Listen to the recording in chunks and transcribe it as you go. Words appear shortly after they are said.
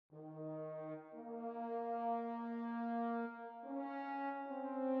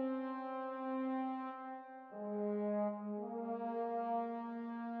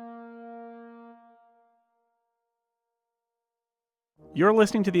You're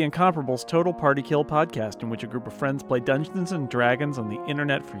listening to the Incomparables Total Party Kill podcast, in which a group of friends play Dungeons and Dragons on the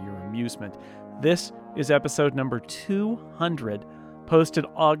internet for your amusement. This is episode number 200, posted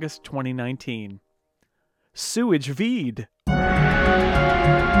August 2019. Sewage Vide.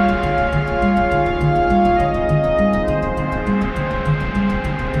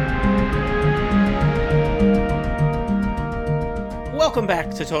 Welcome back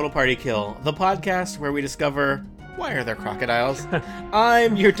to Total Party Kill, the podcast where we discover why are there crocodiles.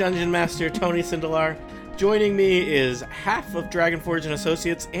 I'm your Dungeon Master, Tony Sindelar. Joining me is half of Dragonforge and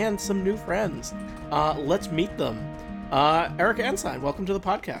Associates and some new friends. Let's meet them. Erica Ensign, welcome to the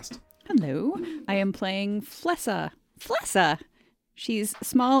podcast. Hello, I am playing Flessa. Flessa! She's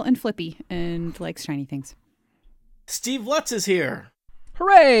small and flippy and likes shiny things. Steve Lutz is here.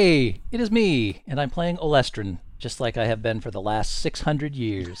 Hooray! It is me, and I'm playing Olestrin, just like I have been for the last 600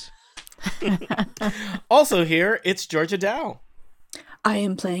 years. Also here, it's Georgia Dow. I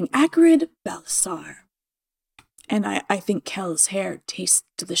am playing Acrid Balasar. And I think Kel's hair tastes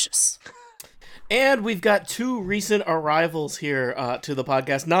delicious. And we've got two recent arrivals here to the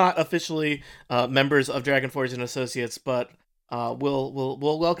podcast. Not officially members of Dragonforge and Associates, but we'll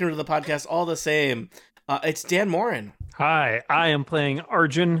welcome to the podcast all the same. It's Dan Morin. Hi, I am playing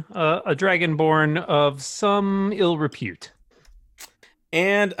Arjun, a dragonborn of some ill repute.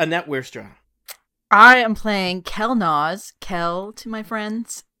 And Annette Wierstra. I am playing Kel Nas, Kel to my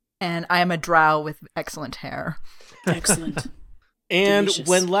friends, and I am a drow with excellent hair. Excellent. And Delicious.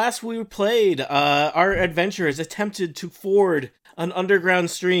 when last we played, our adventurers attempted to ford an underground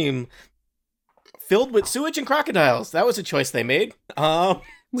stream filled with sewage and crocodiles. That was a choice they made.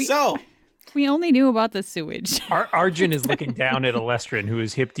 We only knew about the sewage. Arjun is looking down at Olestrin, who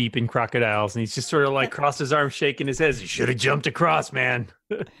is hip deep in crocodiles, and he's just sort of like crossed his arms, shaking his head. You should have jumped across, man.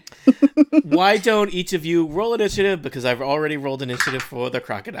 Why don't each of you roll initiative? Because I've already rolled initiative for the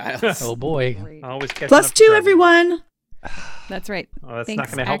crodiles. Oh boy. Always catching Plus up to 2, trouble. everyone. That's right. Oh, that's Thanks, not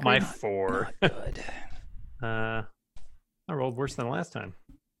going to help my Acrid. 4. Not good. I rolled worse than last time.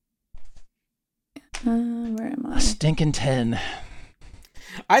 Where am I? A stinking 10.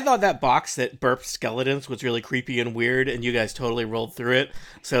 I thought that box that burped skeletons was really creepy and weird, and you guys totally rolled through it.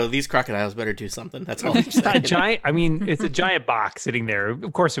 So these crocodiles better do something. That's all I'm It's not a saying. giant. I mean, it's a giant box sitting there.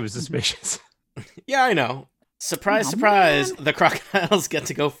 Of course, it was suspicious. Yeah, I know. Surprise, Oh, surprise! The crocodiles get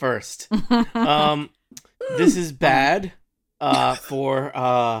to go first. This is bad for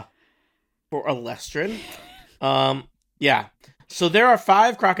Olestrin. Yeah. So there are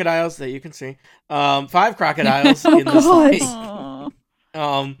 5 crocodiles that you can see. 5 crocodiles in this God. lake.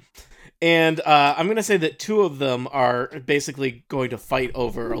 Aw. And I'm going to say that 2 of them are basically going to fight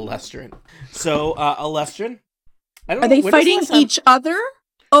over Olestrin. So, Olestrin, I don't Are know, they when was the fighting last time- each other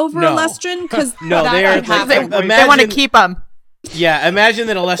over No. Olestrin? Because No, they are. They want to keep them. Yeah, imagine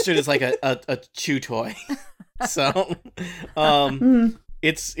that Olestrin is like a chew toy. So,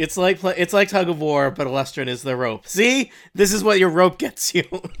 it's like tug of war, but Olestrin is the rope. See, this is what your rope gets you.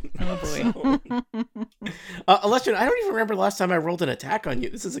 Oh boy. Olestrin, I don't even remember the last time I rolled an attack on you.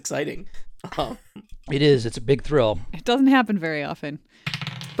 This is exciting. It is. It's a big thrill. It doesn't happen very often.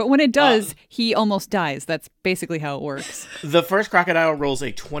 But when it does, he almost dies. That's basically how it works. The first crocodile rolls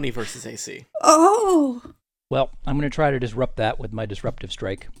a 20 versus AC. Oh, Well, I'm going to try to disrupt that with my disruptive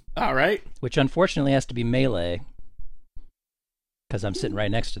strike, All right. which unfortunately has to be melee, because I'm sitting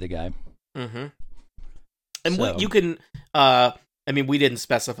right next to the guy. Mm-hmm. And So- you can, we didn't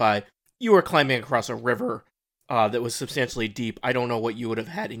specify. You were climbing across a river that was substantially deep. I don't know what you would have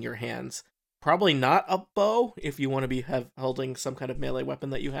had in your hands. Probably not a bow if you want to be holding some kind of melee weapon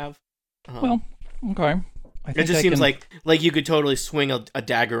that you have. Well, okay. I it think just I seems can- like you could totally swing a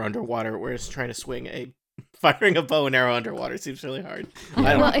dagger underwater, whereas trying to swing firing a bow and arrow underwater seems really hard.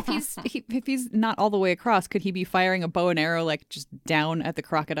 I don't Well, know. if he's not all the way across, could he be firing a bow and arrow like just down at the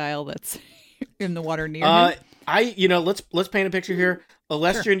crocodile that's in the water near him? Let's paint a picture here.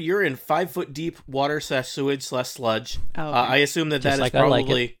 Olestrin, you're in 5 foot deep water / sewage / sludge. Oh, okay. I assume that Just is like I like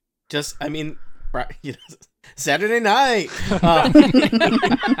probably Saturday night.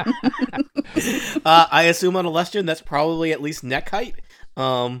 I assume on Olestrin that's probably at least neck height.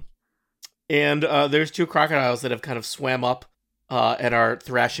 And there's 2 crocodiles that have kind of swam up and are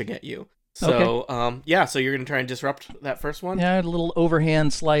thrashing at you. So so you're gonna try and disrupt that first one. Yeah, a little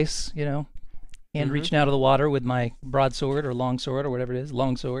overhand slice, hand reaching out of the water with my broadsword or longsword or whatever it is,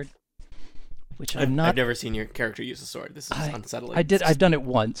 longsword. Which I've not. never seen your character use a sword. This is unsettling. I've done it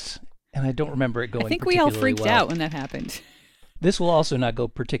once, and I don't remember it going. I think we all particularly freaked well. out when that happened. This will also not go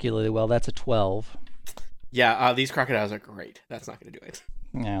particularly well. That's a 12. Yeah, these crocodiles are great. That's not going to do it.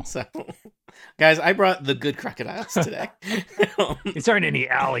 No. So, guys, I brought the good crocodiles today. These aren't any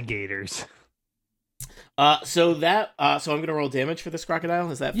alligators. So I'm gonna roll damage for this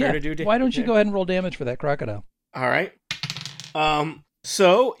crocodile. Is that fair to do? Why don't you go ahead and roll damage for that crocodile? All right.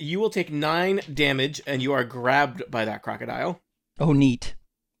 So you will take 9 damage, and you are grabbed by that crocodile. Oh, neat.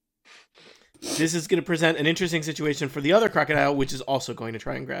 This is going to present an interesting situation for the other crocodile, which is also going to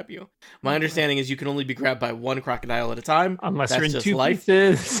try and grab you. My understanding is you can only be grabbed by one crocodile at a time. Unless That's you're in just 2 life.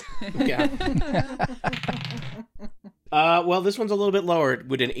 pieces. Yeah. Well, this one's a little bit lower.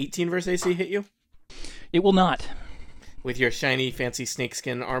 Would an 18 versus AC hit you? It will not. With your shiny, fancy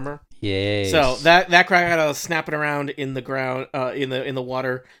snakeskin armor? Yes. So that crocodile is snapping around in the ground, in the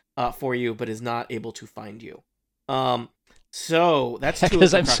water for you, but is not able to find you. So that's 2 because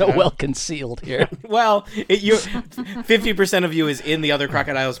of the I'm so crocodile. well concealed here. Well, 50% of you is in the other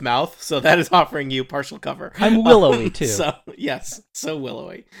crocodile's mouth, so that is offering you partial cover. I'm willowy too. So yes, so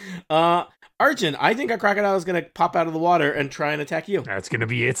willowy. Arjun, I think a crocodile is going to pop out of the water and try and attack you. That's going to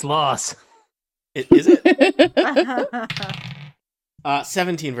be its loss. Is it?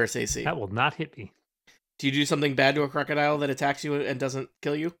 17 versus AC. That will not hit me. Do you do something bad to a crocodile that attacks you and doesn't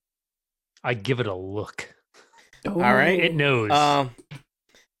kill you? I give it a look. All right. It knows.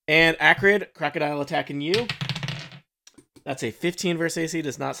 And Acrid, crocodile attacking you. That's a 15 versus AC.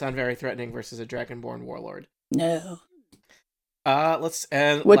 Does not sound very threatening versus a dragonborn warlord. No.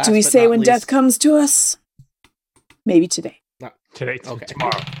 What do we say when death comes to us? Maybe today. Today, okay.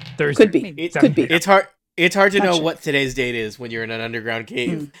 Tomorrow, Thursday. Could be. Could be. It's hard to Not know sure. what today's date is when you're in an underground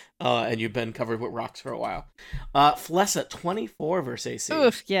cave and you've been covered with rocks for a while. Flessa, 24 versus AC.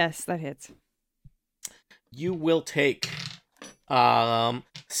 Oof, yes, that hits. You will take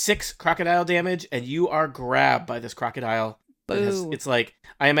 6 crocodile damage, and you are grabbed by this crocodile. Boo. It's like,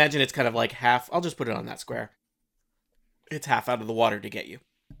 I imagine it's kind of like half. I'll just put it on that square. It's half out of the water to get you.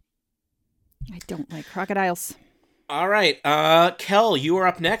 I don't like crocodiles. All right, Kel, you are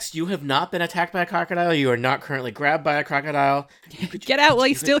up next. You have not been attacked by a crocodile. You are not currently grabbed by a crocodile. Get out while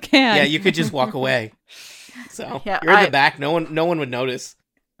you still can. Yeah, you could just walk away. So Yeah, you're in the back. No one would notice.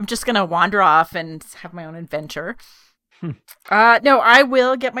 I'm just gonna wander off and have my own adventure. No, I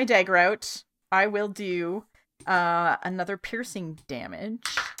will get my dagger out. I will do another piercing damage.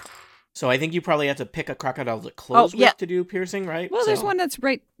 So I think you probably have to pick a crocodile to close with to do piercing, right? Well, there's one that's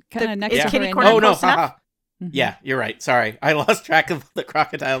right kind of next is to kitty her. corner Oh no! close enough? Haha. Yeah, you're right. Sorry, I lost track of the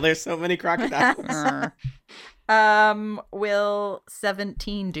crocodile. There's so many crocodiles. Will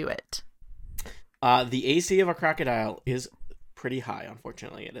 17 do it? The AC of a crocodile is pretty high.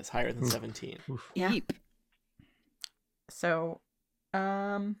 Unfortunately, it is higher than 17. Yeah. Yeep. So,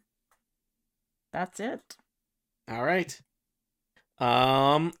 that's it. All right.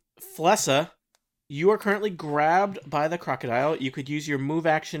 Flessa, you are currently grabbed by the crocodile. You could use your move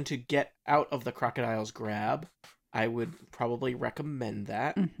action to get out of the crocodile's grab. I would probably recommend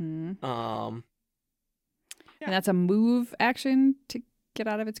that. Mm-hmm. Yeah. And that's a move action to get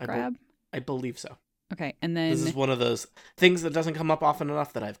out of its grab? I believe so. Okay, and then... This is one of those things that doesn't come up often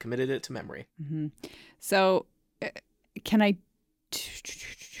enough that I've committed it to memory. Mm-hmm. So, can I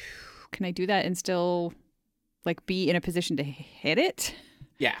do that and still, like, be in a position to hit it?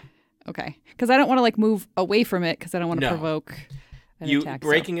 Yeah. Okay, because I don't want to, like, move away from it because I don't want to provoke an attack.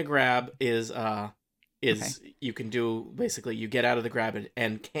 Breaking a grab is Okay. you can do, basically, you get out of the grab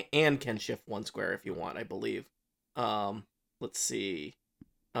and can shift one square if you want, I believe. Let's see.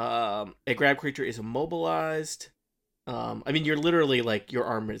 A grab creature is immobilized. I mean, you're literally, like, your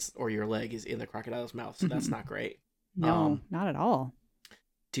arm is, or your leg is in the crocodile's mouth, so that's not great. No, not at all.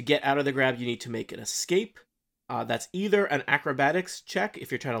 To get out of the grab, you need to make an escape. That's either an acrobatics check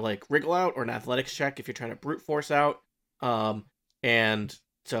if you're trying to, like, wriggle out, or an athletics check if you're trying to brute force out. And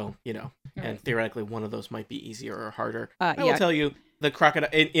so, and theoretically one of those might be easier or harder. I will tell you, the crocodile,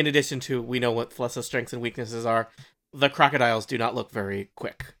 in addition to, we know what Flessa's strengths and weaknesses are, the crocodiles do not look very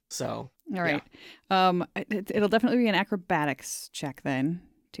quick. So, all right. Yeah. It'll definitely be an acrobatics check then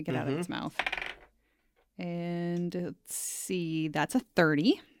to get out of its mouth. And let's see, that's a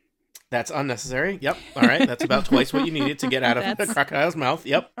 30. That's unnecessary. Yep. All right. That's about twice what you needed to get out of the crocodile's mouth.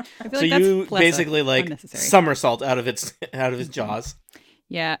 Yep. I feel so like that's you basically, like, somersault out of his jaws.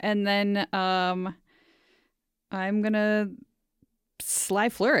 Yeah, and then I'm gonna sly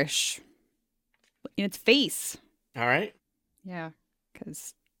flourish in its face. All right. Yeah,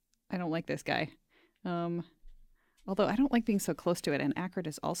 because I don't like this guy. Although I don't like being so close to it, and Acrid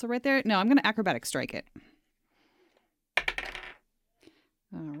is also right there. No, I'm gonna acrobatic strike it.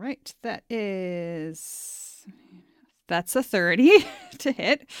 All right, that's a 30 to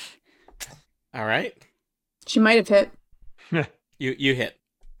hit. All right. She might have hit. You hit.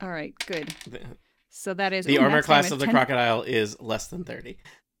 All right, good. So that is The ooh, armor max class damage, of the 10 crocodile is less than 30.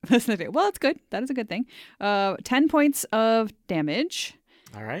 Well, that's good. That is a good thing. 10 points of damage.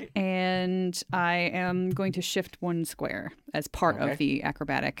 All right. And I am going to shift 1 square as part Okay. of the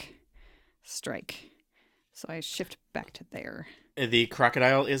acrobatic strike. So I shift back to there. The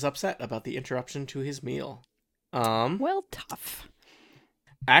crocodile is upset about the interruption to his meal. Well, tough.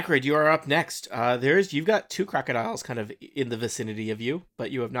 Acrid, you are up next. You've got 2 crocodiles kind of in the vicinity of you,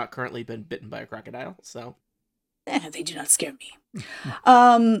 but you have not currently been bitten by a crocodile, so. They do not scare me.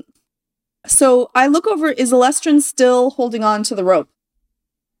 So I look over, is Alestrin still holding on to the rope?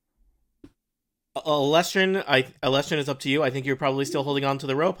 Alestrin is up to you. I think you're probably still holding on to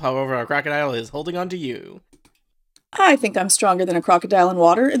the rope. However, a crocodile is holding on to you. I think I'm stronger than a crocodile in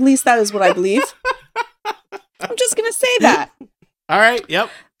water. At least that is what I believe. I'm just going to say that. All right. Yep.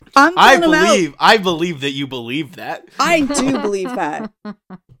 I believe that you believe that. I do believe that.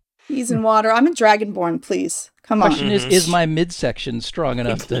 He's in water. I'm a dragonborn, please. Come on. Question is my midsection strong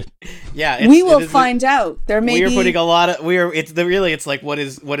enough to? Yeah, we will find out. There may be. We are putting a lot of. It's like what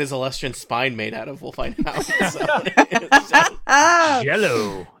is Alestrin's spine made out of? We'll find out.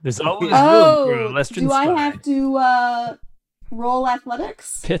 Jello. There's always room for Lestrin's do I spine. have to roll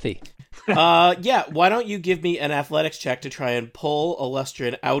athletics? Pithy. Yeah. Why don't you give me an athletics check to try and pull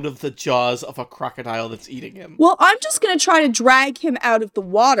Alestrin out of the jaws of a crocodile that's eating him? Well, I'm just going to try to drag him out of the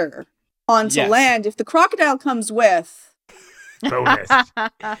water onto land. If the crocodile comes with, Bonus.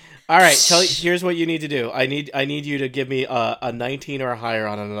 All right. Here's what you need to do. I need you to give me a 19 or higher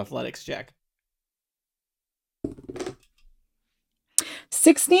on an athletics check.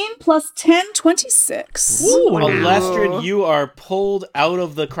 16 plus 10, 26. Ooh, Alestrin, you are pulled out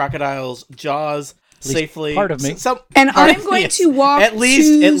of the crocodile's jaws safely. Part of me. I'm going to walk at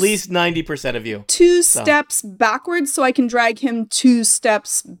least 90% of you. 2 steps backwards so I can drag him 2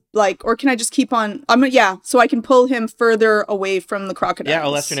 steps, or can I just keep on? So I can pull him further away from the crocodile. Yeah,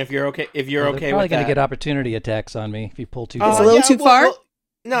 Alestrin, if you're okay They're with probably that. going to get opportunity attacks on me if you pull too It's far. a little too far.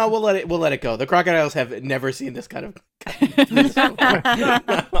 No, we'll let it go. The crocodiles have never seen this kind of.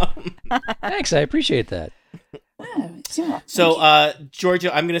 Thanks, I appreciate that. So,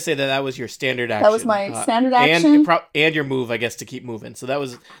 Georgia, I'm going to say that was your standard action. That was my standard action, and your move, I guess, to keep moving. So that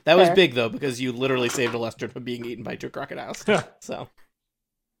was big though, because you literally saved Alestrin from being eaten by 2 crocodiles. So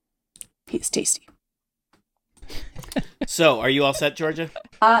he's tasty. So, are you all set, Georgia?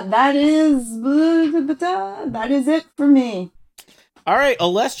 That is it for me. All right,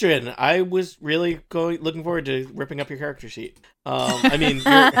 Alestrin, I was really looking forward to ripping up your character sheet. I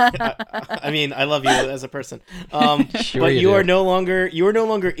love you as a person. Sure but you are do. no longer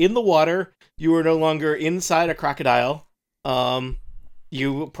in the water. You are no longer inside a crocodile.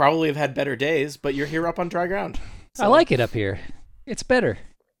 You probably have had better days, but you're here up on dry ground. I like it up here. It's better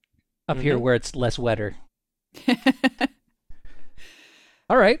up here where it's less wetter.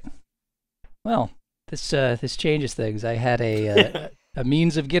 All right. Well, this changes things. I had a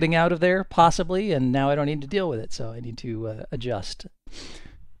means of getting out of there, possibly, and now I don't need to deal with it, so I need to adjust.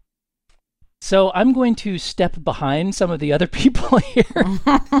 So I'm going to step behind some of the other people here,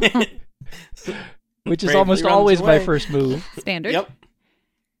 which is almost always my first move. Standard. Yep.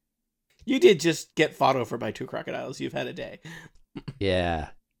 You did just get fought over by 2 crocodiles. You've had a day. Yeah.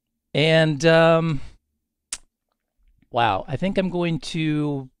 And, wow, I think I'm going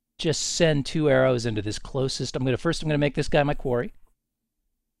to just send 2 arrows into this closest. I'm going to make this guy my quarry.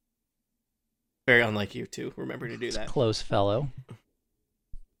 Very unlike you to remember to do that. Close fellow.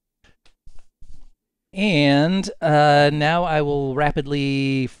 And now I will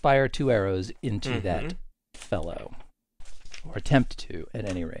rapidly fire 2 arrows into that fellow. Or attempt to, at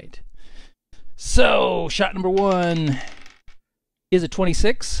any rate. So, shot number 1 is a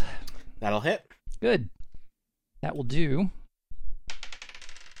 26. That'll hit. Good. That will do.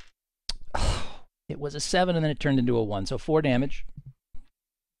 It was a 7 and then it turned into a 1, so 4 damage.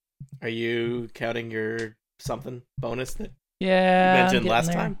 Are you counting your something bonus that Yeah. you mentioned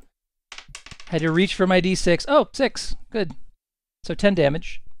last time? Had to reach for my d6. Oh, 6. Good. So 10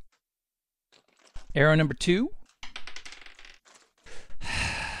 damage. Arrow number 2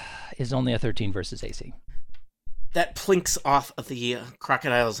 is only a 13 versus AC. That plinks off of the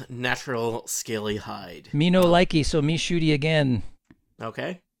crocodile's natural scaly hide. Me no likey, so me shooty again.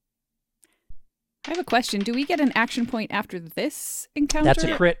 Okay. I have a question. Do we get an action point after this encounter? That's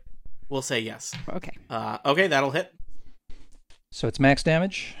a crit. We'll say yes. Okay. Okay, that'll hit. So it's max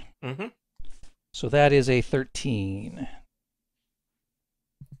damage. Mm-hmm. So that is a 13.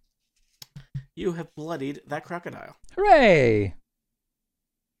 You have bloodied that crocodile. Hooray!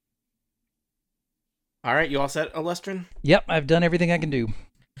 All right, you all set, Alestrin? Yep, I've done everything I can do.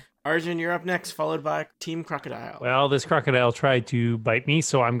 Arjun, you're up next, followed by Team Crocodile. Well, this crocodile tried to bite me,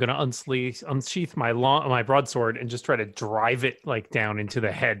 so I'm going to unsheath my broadsword and just try to drive it like down into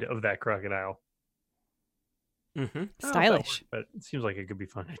the head of that crocodile. Mm-hmm. Stylish. But it seems like it could be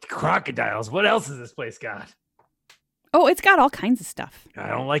fun. Crocodiles. What else has this place got? Oh, it's got all kinds of stuff. I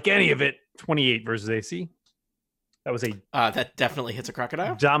don't like any of it. 28 versus AC. That was a that definitely hits a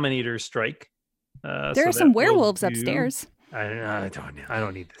crocodile. Dominator strike. There are some werewolves upstairs. I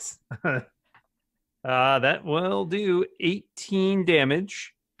don't need this. That will do 18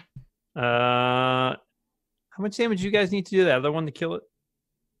 damage. How much damage do you guys need to do that other one to kill it?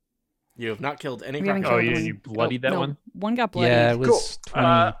 You have not killed any We haven't crocodile. killed you bloodied that no, one? One got bloodied. Yeah, it was Cool. 20,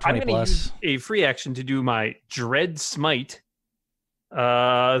 I'm 20 going to plus. use a free action to do my Dread Smite. So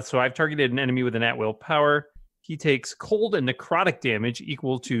I've targeted an enemy with an at-will power. He takes cold and necrotic damage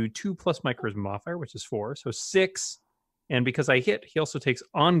equal to 2 plus my charisma modifier, which is 4, so 6. And because I hit, he also takes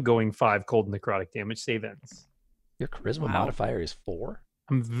ongoing 5 cold and necrotic damage. Save ends. Your charisma Wow. modifier is 4?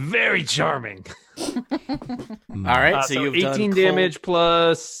 I'm very charming. Mm. All right, So so you've 18 done damage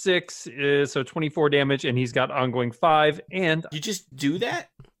plus 6 is so 24 damage, and he's got ongoing 5. And You just do that?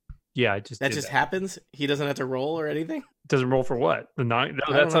 yeah, I just That did just happens? He doesn't have to roll or anything? Doesn't roll for what? The 9?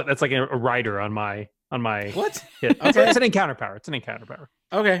 I No, don't that's like a rider on my What? hit. Okay. It's an encounter power. It's an encounter power.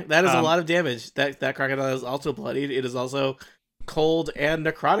 Okay, that is a Um, lot of damage. That crocodile is also bloodied. It is also cold and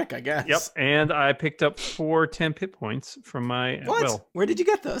necrotic, I guess. Yep, and I picked up 4 temp hit points from my What? at-will. Where did you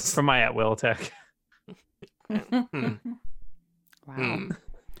get those? From my at-will attack. Hmm. Wow. Hmm.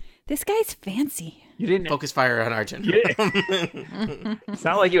 This guy's fancy. You didn't. Focus fire on Arjun. It's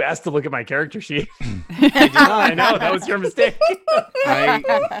not like you asked to look at my character sheet. I did not. I know that was your mistake.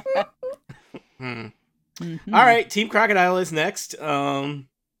 Hmm. Mhm. All right, Team Crocodile is next. I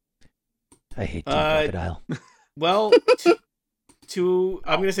hate Team Uh, Crocodile. Well,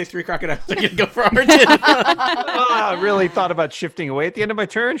 I'm gonna say 3 crocodiles are gonna go for Arjun. I really thought about shifting away at the end of my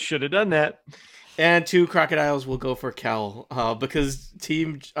turn. Should have done that. And 2 crocodiles will go for Kel, because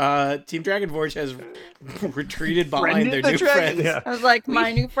Team Dragonforge has retreated behind their Friended the new dragon. friends. Yeah. I was like,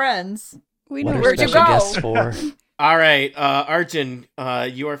 my new friends. We What know are Where'd you special go? guests for? All right, Arjun,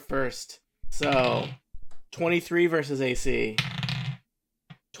 you're first. So, 23 versus AC,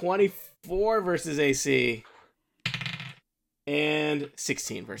 24 versus AC, and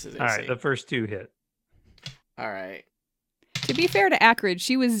 16 versus AC. All right, the first 2 hit. All right. To be fair to Akrid,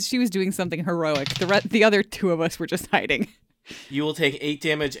 she was doing something heroic. The other 2 of us were just hiding. You will take 8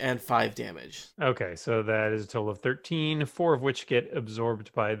 damage and 5 damage. Okay, so that is a total of 13, 4 of which get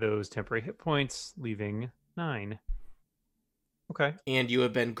absorbed by those temporary hit points, leaving 9. Okay. And you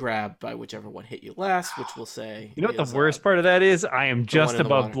have been grabbed by whichever one hit you last, which we'll say. You know what is, the worst part of that is? I am just one in the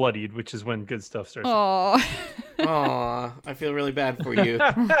above water. bloodied, which is when good stuff starts. Oh. Aw, I feel really bad for you.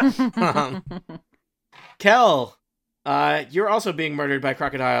 Kel, you're also being murdered by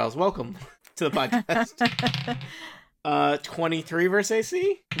crocodiles. Welcome to the podcast. 23 versus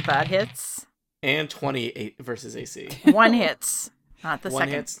AC That hits. and 28 versus AC. 1 hits. Not the 1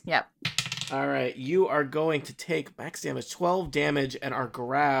 second. hits? Yep. All right, you are going to take max damage, 12 damage, and are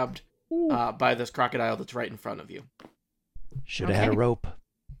grabbed by this crocodile that's right in front of you. Should have had a Okay. rope.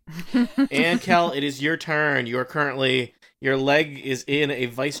 And Kel, it is your turn. You are currently, your leg is in a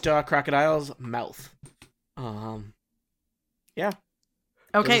vice jaw crocodile's mouth. Yeah.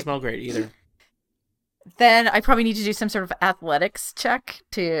 Okay. Doesn't smell great either. Then I probably need to do some sort of athletics check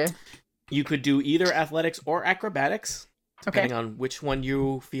to. You could do either athletics or acrobatics, Okay. depending on which one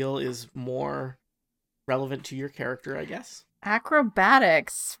you feel is more relevant to your character, I guess.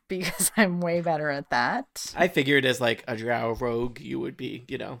 Acrobatics, because I'm way better at that. I figured as like a drow rogue, you would be,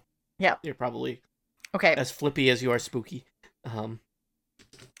 Yep. you're probably Okay. as flippy as you are spooky. So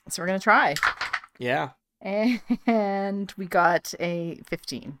we're going to try. Yeah, And we got a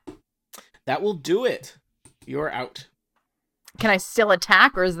 15. that will do it. You're out. Can I still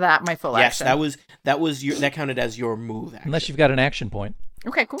attack, or is that my full Yes, action? that counted as your move action. Unless you've got an action point.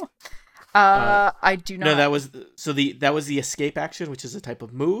 Okay, cool. I do not. No, that was the escape action, which is a type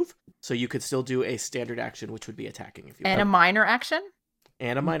of move. So you could still do a standard action, which would be attacking if you And a minor action?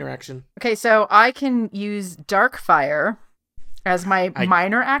 and a minor action. Okay, so I can use Dark Fire as my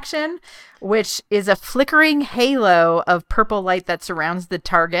minor action, which is a flickering halo of purple light that surrounds the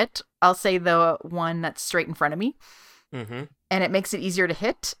target. I'll say the one that's straight in front of me. Mm-hmm. And it makes it easier to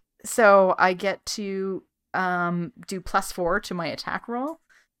hit. So I get to do +4 to my attack roll.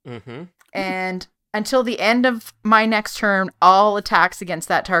 Mm-hmm. And until the end of my next turn, all attacks against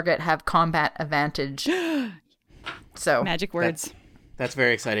that target have combat advantage. So Magic words. That's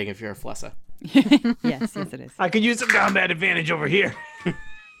very exciting if you're a Flessa. Yes, it is. I could use some combat advantage over here.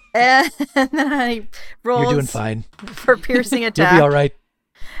 And then I rolled You're doing fine. for piercing You'll attack. be all right.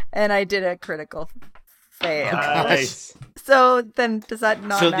 And I did a critical fail. Nice. So then does that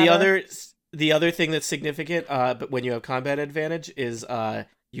not So matter? the other thing that's significant, but when you have combat advantage, is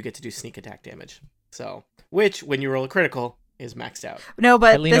you get to do sneak attack damage. So, which when you roll a critical is maxed out. No, I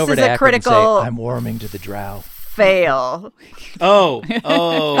but lean this over is to a Akron critical and say, I'm warming to the drow. fail. Oh. This is a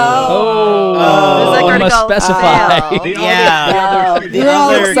Oh. You must critical specify. fail. Yeah. The We're all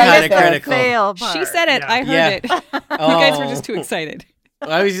other kind excited of there. critical. Fail part. She said it. Yeah. I heard Yeah. it. You guys were just too excited.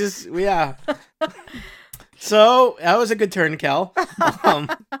 I was just, yeah. So that was a good turn, Kel.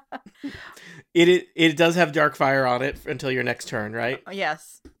 It does have dark fire on it until your next turn, right?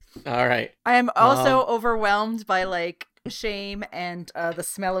 Yes. All right. I am also overwhelmed by like shame and the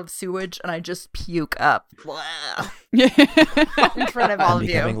smell of sewage, and I just puke up in front of all I'm of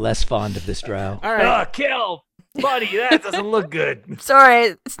becoming you. less fond of this drow. All right. Kill, buddy. That doesn't look good.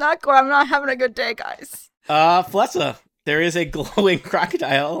 Sorry, it's not good. I'm not having a good day, guys. Flessa, there is a glowing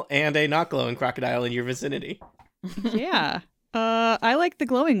crocodile and a not glowing crocodile in your vicinity. Yeah. I like the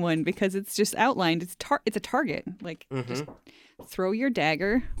glowing one because it's just outlined. It's a target. Like, just throw your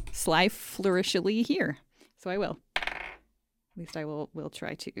dagger, sly flourishily here. So I will. At least I will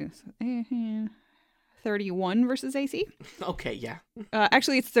try to. So, 31 versus AC. Okay, yeah.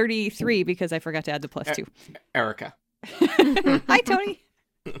 Actually, it's 33 because I forgot to add the +2. Erica, Hi, Tony.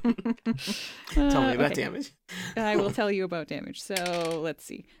 tell me about okay. damage. I will tell you about damage. So let's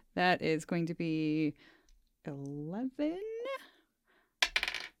see. That is going to be 11,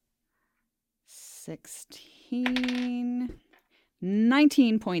 16,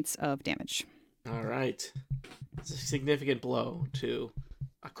 19 points of damage. All right. It's a significant blow to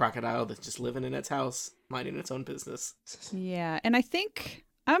a crocodile that's just living in its house, minding its own business. Yeah, and I think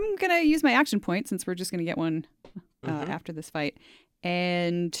I'm going to use my action point since we're just going to get one after this fight.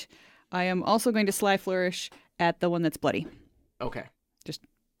 And I am also going to sly flourish at the one that's bloody. Okay.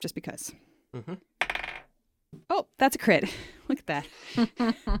 Just because. Mhm. Oh, that's a crit. Look at that.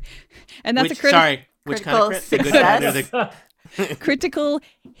 And that's Which, a crit. sorry, which kind of crit? The good, the bad, or the... Critical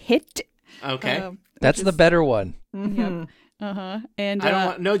hit. Okay. That's which the is- better one. Yep. And I don't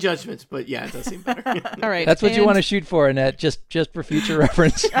want no judgments, but yeah, it does seem better. all right. That's what you and want to shoot for, Annette, just for future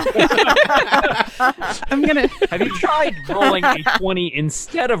reference. I'm gonna. Have you tried rolling a 20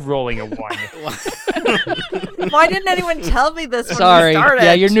 instead of rolling a 1? Why didn't anyone tell me this when Sorry. we started?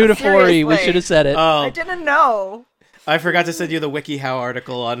 Yeah, you're new to 4E. We Seriously. should have said it. I Oh, didn't know. I forgot to send you the WikiHow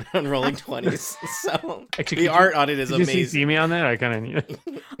article on rolling 20s. So Actually, the could art on it is Did you see amazing. me on that? I kind of need it.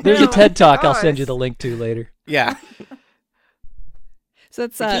 There's Oh a TED Talk I'll gosh. send you the link to later. Yeah. So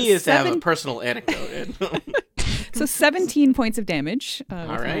it's The key is to have a 7, personal anecdote. so 17 points of damage with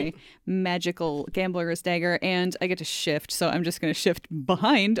right. my magical gambler's dagger, and I get to shift. So I'm just going to shift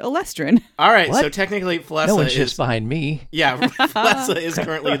behind Alestrin. All right, so What? technically Flessa No one is shifts behind me. yeah, Flessa is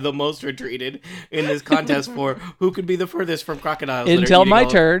currently the most retreated in this contest for who could be the furthest from crocodiles that are Until eating my all-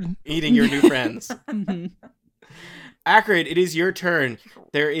 turn. eating your new friends. Mhm. Akrid, it is your turn.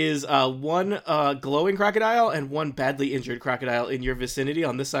 There is one glowing crocodile and one badly injured crocodile in your vicinity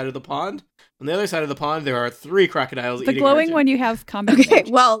on this side of the pond. On the other side of the pond, there are 3 crocodiles The eating glowing Arjun. one you have combat. Okay,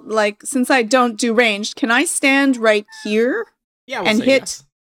 advantage. well, like, since I don't do ranged, can I stand right here? Yeah, we'll and say hit- yes.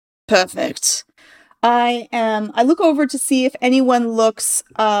 Perfect. I look over to see if anyone looks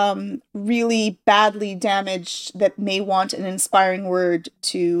really badly damaged that may want an inspiring word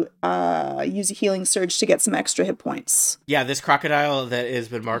to use a healing surge to get some extra hit points. Yeah, this crocodile that has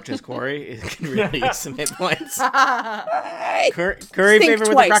been marked as quarry it can really use some hit points. I Curry think favor with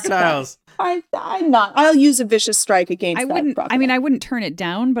the twice crocodiles. I'm not. I'll use a vicious strike against I that wouldn't. crocodile. I mean, I wouldn't turn it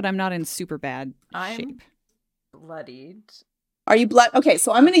down, but I'm not in super bad I'm shape. bloodied. Are you blood? Okay,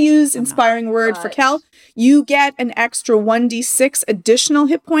 so I'm going to use inspiring word for But- Cal. You get an extra 1d6 additional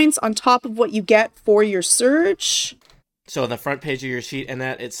hit points on top of what you get for your surge. So on the front page of your sheet, and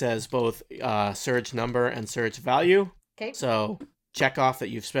that it says both surge number and surge value. Okay. So check off that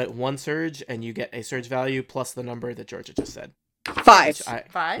you've spent 1 surge, and you get a surge value plus the number that Georgia just said. 5. Which I-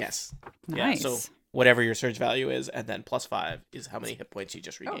 5? Yes. Nice. Yeah, so whatever your surge value is, and then plus 5 is how many hit points you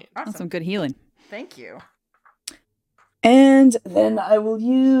just Oh, regained. That's awesome. some good healing. Thank you. And then I will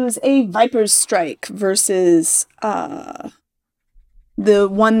use a Viper's Strike versus the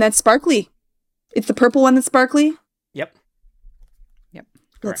one that's sparkly. It's the purple one that's sparkly. Yep.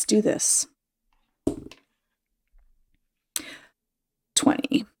 Let's do this.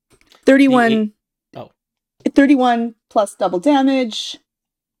 20. 31. Oh. 31 plus double damage.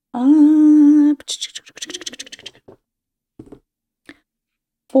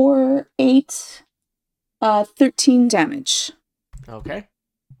 4, 8, 13 damage. Okay.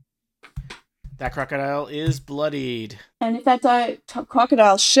 That crocodile is bloodied. And if that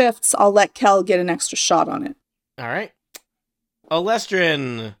crocodile shifts, I'll let Kel get an extra shot on it. All right.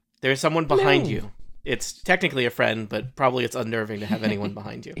 Olestrin, there's someone behind you. It's technically a friend, but probably it's unnerving to have anyone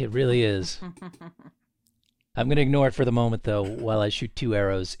behind you. It really is. I'm going to ignore it for the moment, though, while I shoot 2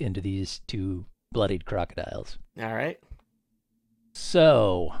 arrows into these 2 bloodied crocodiles. All right.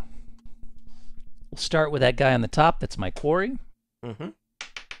 So, we'll start with that guy on the top. That's my quarry. Mm-hmm.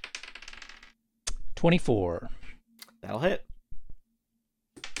 24. That'll hit.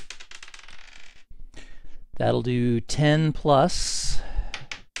 That'll do 10 plus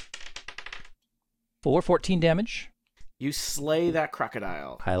 4, 14 damage. You slay that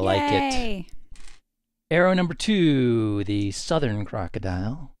crocodile. I like it. Yay. Arrow number 2, the southern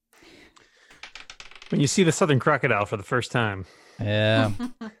crocodile. When you see the southern crocodile for the first time. Yeah.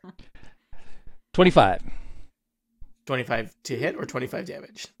 25. 25 to hit or 25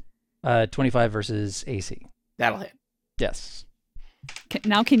 damage? 25 versus AC. That'll hit. Yes.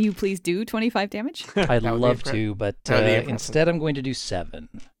 Now, can you please do 25 damage? I'd That would be love impre- to, but that would be impressive. instead I'm going to do 7.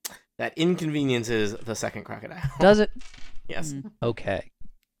 That inconveniences the second crocodile. Does it? Yes. Okay.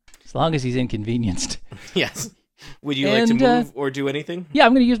 As long as he's inconvenienced. Yes. Would you like to move or do anything? Yeah,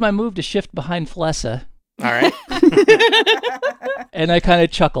 I'm going to use my move to shift behind Flessa, All right. and I kind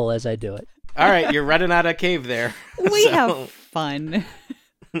of chuckle as I do it. All right. You're running out of cave there. We So- have fun.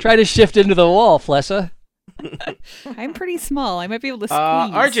 Try to shift into the wall, Flessa. I'm pretty small. I might be able to squeeze.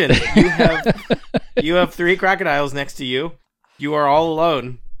 Arjun, you have 3 crocodiles next to you. You are all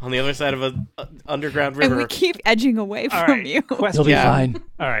alone on the other side of an underground river. And we keep edging away All from right, you. question. You'll be Yeah. fine.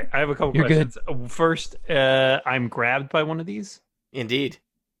 All right, I have a couple You're questions. First, I'm grabbed by one of these, Indeed.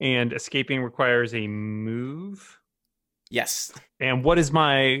 and escaping requires a move. Yes. And what is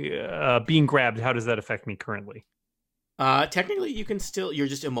my being grabbed? How does that affect me currently? Technically, you can still. You're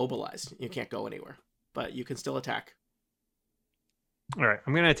just immobilized. You can't go anywhere, but you can still attack. All right,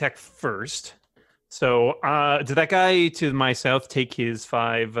 I'm going to attack first. So, did that guy to my south take his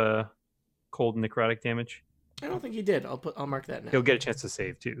 5 cold and necrotic damage? I don't think he did. I'll mark that now. He'll get a chance to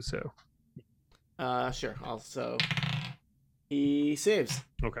save too. So, Sure. Also, he saves.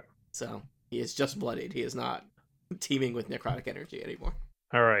 okay. So he is just bloodied. He is not teeming with necrotic energy anymore.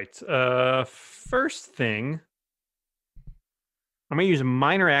 All right. First thing, I'm going to use a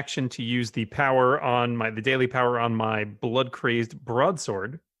minor action to use the power on the daily power on my blood crazed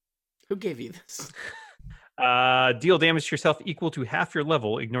broadsword. Who gave you this? Deal damage to yourself equal to half your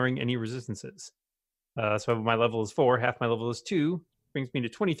level, ignoring any resistances. So my level is 4, half my level is 2, brings me to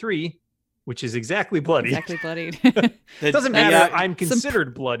 23, which is exactly bloody. Exactly bloodied. It doesn't matter. Yeah. I'm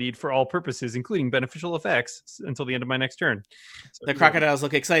considered bloodied for all purposes, including beneficial effects, until the end of my next turn. So, The crocodiles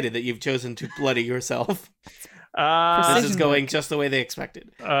look excited that you've chosen to bloody yourself. This Precision is going just the way they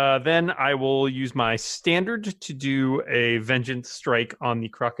expected. Then I will use my standard to do a vengeance strike on the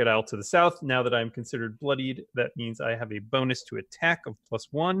crocodile to the south. Now that I'm considered bloodied, that means I have a bonus to attack of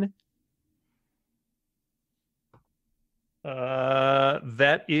 +1.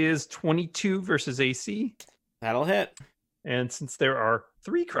 That is 22 versus AC. That'll hit. And since there are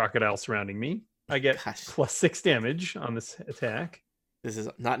 3 crocodiles surrounding me, I get Gosh. +6 damage on this attack. This is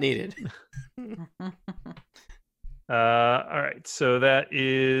not needed. All right, so that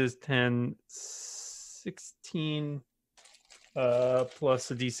is 10, 16,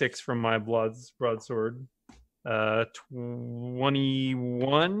 plus a d6 from my broadsword.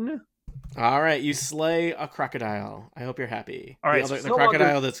 21. All right, you slay a crocodile. I hope you're happy. All right, the, so other, it's the no longer-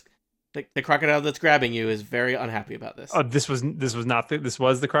 crocodile the crocodile that's grabbing you is very unhappy about this. This was not this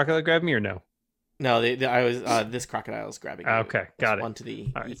was the crocodile that grabbed me, or no? No, I was this crocodile is grabbing you. Okay, got There's it. One to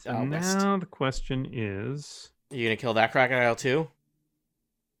the All right, east, so west. now the question is, You gonna kill that crocodile too?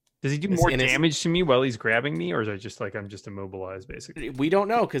 does he do It's more in his- damage to me while he's grabbing me, or is it just like I'm just immobilized, basically? We don't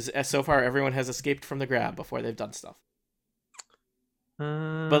know because so far everyone has escaped from the grab before they've done stuff.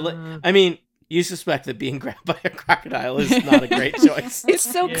 But I mean, you suspect that being grabbed by a crocodile is not a great choice. It's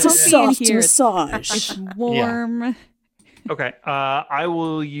so Yeah. It's a comfy in soft here. massage. It's warm. okay, I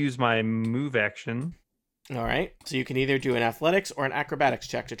will use my move action. All right, so you can either do an athletics or an acrobatics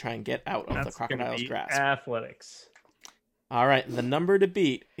check to try and get out of the That's gonna crocodile's be grasp. athletics. All right, the number to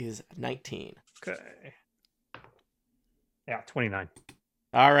beat is 19. Okay. Yeah, 29.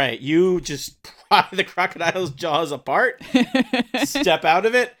 All right, you just pry the crocodile's jaws apart, step out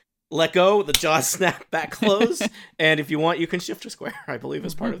of it, let go, the jaws snap back closed, and if you want, you can shift a square, I believe,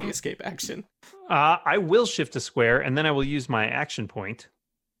 as part of the escape action. I will shift a square, and then I will use my action point,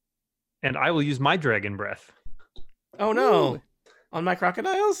 and I will use my dragon breath Oh no, on my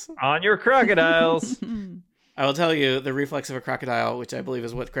crocodiles? on your crocodiles. I will tell you, the reflex of a crocodile, which I believe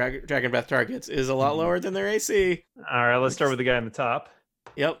is what Dragon Breath targets, is a lot lower than their AC. All right, let's start with the guy on the top.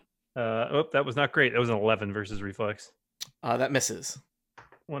 Yep. That was not great. That was an 11 versus reflex. That misses.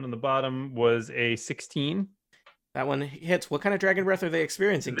 One on the bottom was a 16. That one hits. What kind of Dragon Breath are they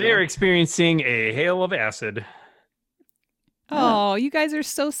experiencing? They're experiencing a hail of acid. Oh, you guys are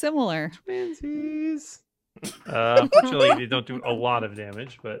so similar. Twinsies. Unfortunately, they don't do a lot of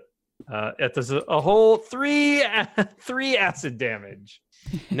damage, but it does a whole three acid damage.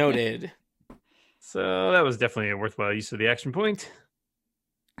 Noted. So that was definitely a worthwhile use of the action point.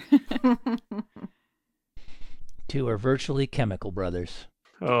 2 are virtually chemical brothers.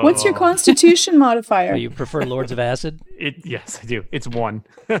 Oh. What's your constitution modifier? Oh, you prefer Lords of Acid? Yes, I do. It's 1.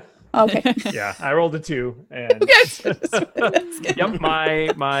 Okay. Yeah, I rolled a 2, and yep,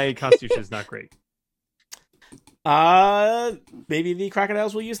 my constitution is not great. Maybe the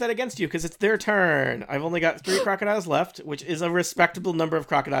crocodiles will use that against you because it's their turn. I've only got 3 crocodiles left, which is a respectable number of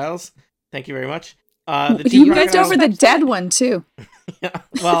crocodiles. Thank you very much. You moved over the dead one too. Yeah.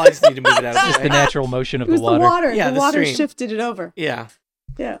 Well, I just need to move it out of Just the the way. natural motion of It was the water. the water. Yeah, the the water stream. shifted it over. Yeah.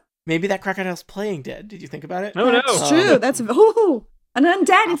 Yeah. Maybe that crocodile's playing dead. Did you think about it? No, That's no. true. That's an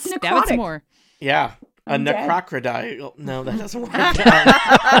undead. It's Stab it necrotic. some more. Yeah. A I'm dead. necrocodile. No, that doesn't work.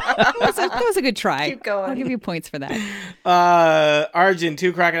 That was a good try. Keep going. I'll give you points for that. Arjun,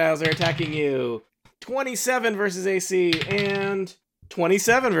 2 crocodiles are attacking you. 27 versus AC and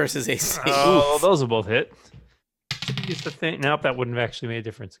 27 versus AC. Oh, Oof. those will both hit. Use the thing. Nope, that wouldn't have actually made a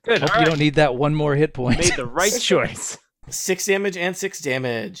difference. Good. Hope all you right. don't need that one more hit point. Made the right choice. 6 damage and 6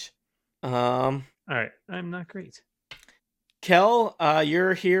 damage. All right, I'm not great. Kel,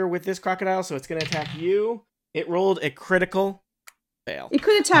 you're here with this crocodile, so it's going to attack you. It rolled a critical fail. It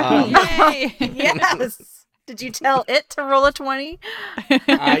could attack me. Yay! Yes. Did you tell it to roll a 20?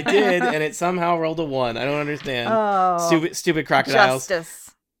 I did, and it somehow rolled a 1. I don't understand. Oh. Stupid crocodiles.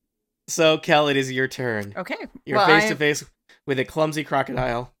 Justice. So, Kel, it is your turn. Okay. You're Well, face to face with a clumsy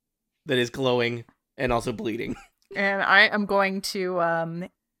crocodile that is glowing and also bleeding. And I am going to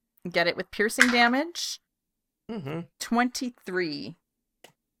get it with piercing damage. Mm-hmm. 23.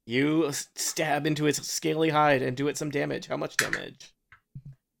 You stab into its scaly hide and do it some damage. How much damage?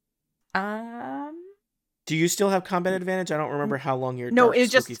 Do you still have combat advantage? I don't remember how long your No, dark, it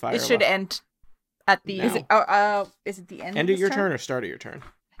just spooky fire it should left. end at the Now. is it the end? End of of your this turn or start of your turn?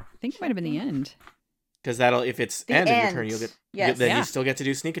 I think it might have been the end. Because that'll if it's The end of your end. turn, you'll get Yes. then Yeah. you still get to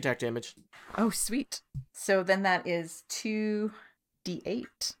do sneak attack damage. Oh, sweet. So then that is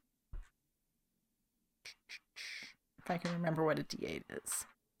 2d8. If I can remember what a d8 is.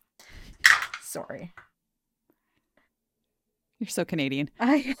 Sorry. You're so Canadian.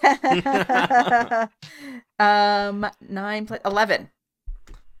 9 plus 11.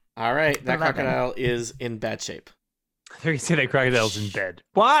 All right, that 11. crocodile is in bad shape. I think you say that crocodile's in bed.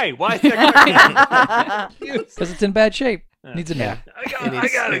 Why? Why is that crocodile? Because it's in bad shape. Needs a nap. I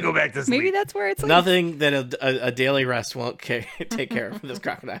gotta go back to sleep. Maybe that's where it's like. Nothing that a daily rest won't take care of this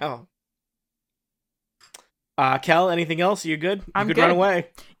crocodile. Kel, anything else? You good? You I'm could good. run away.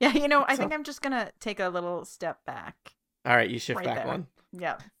 Yeah, I So- think I'm just gonna take a little step back. All right, you shift Right back there. one.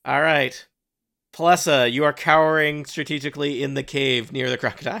 Yeah. All right. Palessa, you are cowering strategically in the cave near the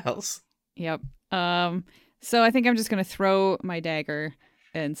crocodiles. Yep. So I think I'm just gonna throw my dagger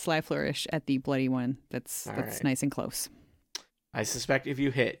and sly flourish at the bloody one. That's All that's right. nice and close. I suspect if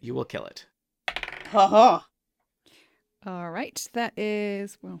you hit, you will kill it. Ha All right. That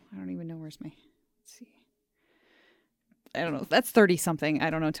is I don't even know where's my. Let's see. I don't know. That's 30 something. I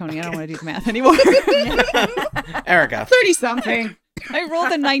don't know, Tony. I don't want to do the math anymore. Erica, 30 something. I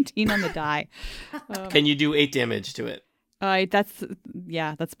rolled a 19 on the die. can you do 8 damage to it?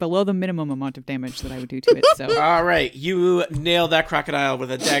 That's below the minimum amount of damage that I would do to it. So All right, you nail that crocodile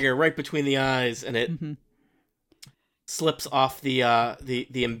with a dagger right between the eyes, and it slips off the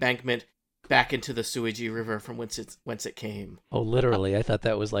embankment back into the Suiji River from whence it came. Oh, literally. I thought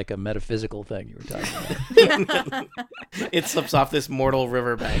that was like a metaphysical thing you were talking about. It slips off this mortal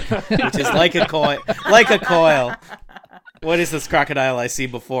riverbank, which is like a coil. What is this crocodile I see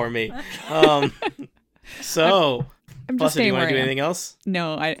before me? So, I'm Palessa, just do you staying want where to do I am. anything else?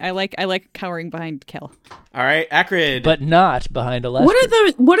 No, I like cowering behind Kel. All right, Acrid, But not behind a left.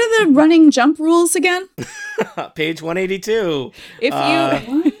 What are the running jump rules again? page 182.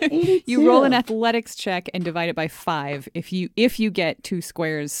 If you roll an athletics check and divide it by 5, if you get 2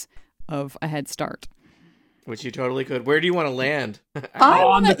 squares of a head start. Which you totally could. Where do you want to land? I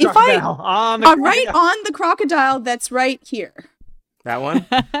on wanna, the if I crocodile. On the right on the crocodile that's right here. That one?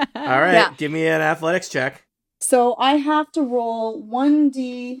 All right, Yeah. give me an athletics check. So I have to roll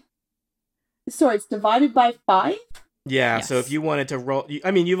 1d. sorry, it's divided by 5? Yeah, Yes. so if you wanted to roll...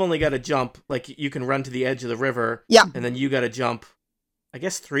 you've only got to jump. Like, you can run to the edge of the river. Yeah. And then you got to jump, I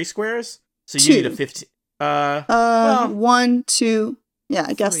guess, 3 squares? So you 2. need a 15... well, 1, 2. Yeah,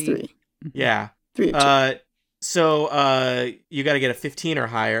 I guess 3. 3. yeah. 3 or 2. So you got to get a 15 or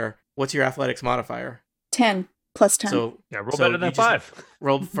higher. What's your athletics modifier? 10 plus 10. So Yeah, roll so better than you just 5.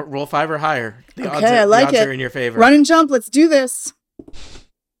 roll 5 or higher. The Okay, odds are, I like the odds it. are in your favor. Run and jump. Let's do this.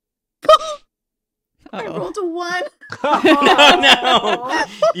 I Uh-oh. rolled a 1. Oh,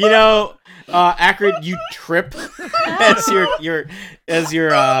 no. Akrid, you trip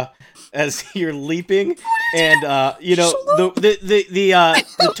as you're leaping, and the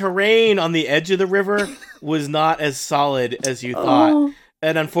terrain on the edge of the river was not as solid as you thought, Oh.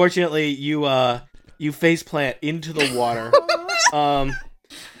 and unfortunately you face plant into the water.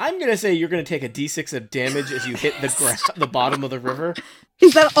 I'm gonna say you're gonna take a d6 of damage as you hit the bottom of the river.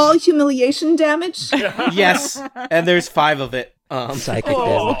 Is that all humiliation damage? Yes, and there's 5 of it. Psychic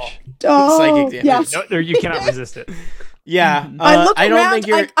damage. Oh, Psychic damage. yes. No, you cannot resist it. Yeah, I look I around. don't think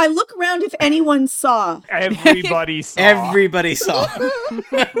you're. I look around if anyone saw. Everybody saw. Everybody saw.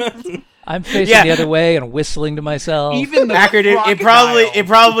 I'm facing Yeah. the other way and whistling to myself. Even the Akrid, it crocodile.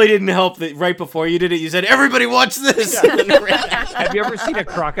 probably didn't help that right before you did it. You said, "Everybody watch this." Have you ever seen a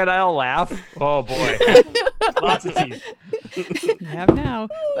crocodile laugh? Oh boy, lots of teeth. You have now.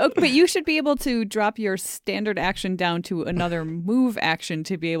 Oh, but you should be able to drop your standard action down to another move action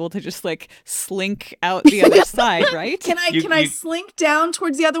to be able to just like slink out the other side, right? Can I You- slink down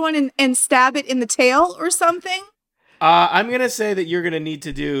towards the other one and stab it in the tail or something? I'm gonna say that you're gonna need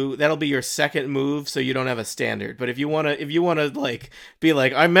to do that'll be your second move, so you don't have a standard. But if you wanna like be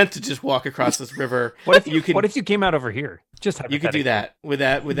like, I meant to just walk across this river. What if you can? What if you came out over here? Just you could do hypothetically.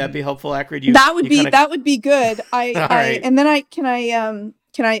 that? Would that be helpful, Akrid? That would kinda- be good. All right. And then can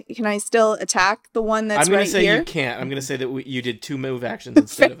I still attack the one that's I'm gonna right say here? you can't. I'm gonna say that you did 2 move actions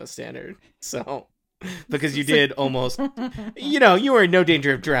instead of a standard. So. Because you did almost, you were in no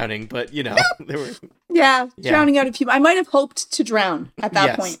danger of drowning, but there were. Yeah, Yeah. drowning out of people. I might have hoped to drown at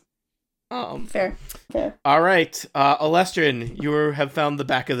that Yes. point. Fair. All right, Alestrin, you have found the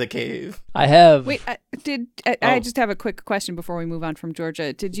back of the cave. I have. Wait, I Oh. just have a quick question before we move on from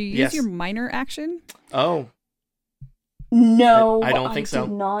Georgia. Did you use Yes. your minor action? Oh, No, I don't think so.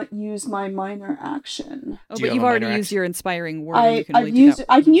 did not use my minor action. Oh, Do you but have you've a already minor used action? your inspiring word. and you can only I've do used. that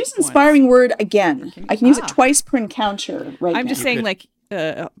I can use once. inspiring word again. Can you? I can use it Ah. twice per encounter. Right. I'm now. just You saying, could-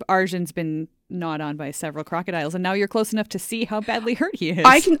 like, Arjun's been gnawed on by several crocodiles, and now you're close enough to see how badly hurt he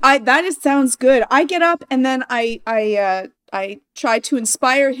is. Sounds good. I get up and then I try to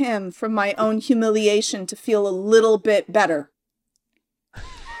inspire him from my own humiliation to feel a little bit better.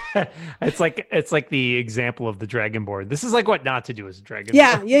 It's like the example of the dragonborn. This is like what not to do as a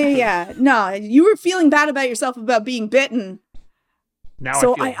dragonborn. Yeah. No, you were feeling bad about yourself about being bitten. Now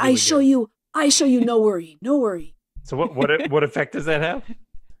So I, feel I really show good. you. I show you. No worry. No worry. So what effect does that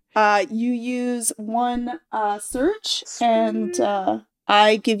have? You use 1 search, and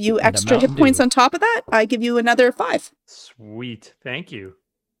I give you And a extra hit Mountain points Dew. on top of that. I give you another 5. Sweet, thank you.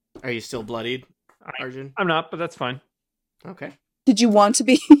 are you still bloodied, Arjun? I'm not, but that's fine. Okay. Did you want to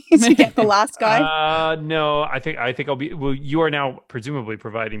be to get the last guy? No, I think I'll be. Well, you are now presumably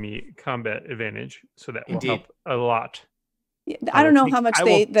providing me combat advantage, so that will Indeed. help a lot. I don't know take- how much I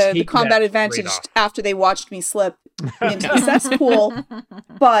will the take combat that advantage trade-off. after they watched me slip into the cesspool,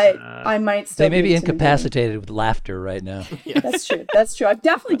 but I might still. They may be intimidated. incapacitated with laughter right now. That's true. That's true. I've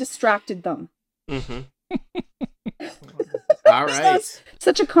definitely distracted them. Mm-hmm. All right.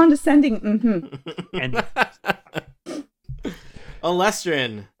 Such a condescending. Mm-hmm. And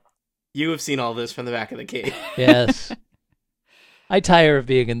Alestrin, you have seen all this from the back of the cave. Yes. I tire of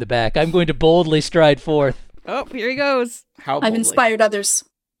being in the back. I'm going to boldly stride forth Oh, here he goes. How I've boldly? inspired others.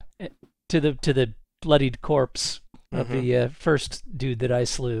 to the bloodied corpse of Mhm. the first dude that I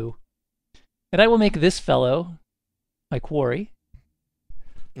slew. And I will make this fellow my quarry.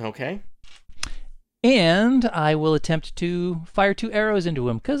 Okay. And I will attempt to fire 2 arrows into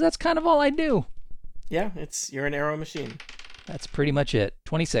him, because that's kind of all I do. Yeah, you're an arrow machine. That's pretty much it.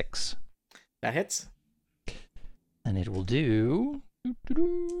 26. That hits. And it will do...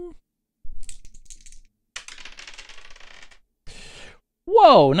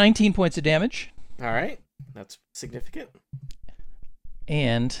 Whoa! 19 points of damage. All right. That's significant.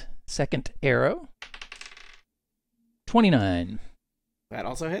 And second arrow. 29. That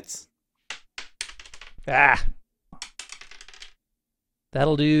also hits. Ah!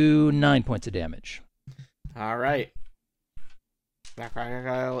 That'll do 9 points of damage. All right. That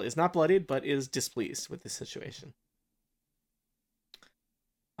crocodile is not bloodied, but is displeased with the situation.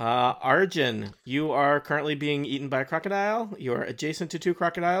 Arjun, you are currently being eaten by a crocodile. You are adjacent to 2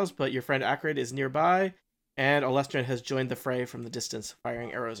 crocodiles, but your friend Acrid is nearby, and Olestrin has joined the fray from the distance,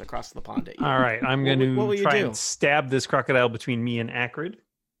 firing arrows across the pond at you. All right, I'm going What will to you try do? and stab this crocodile between me and Acrid.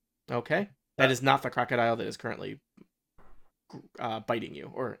 Okay. That is not the crocodile that is currently biting you,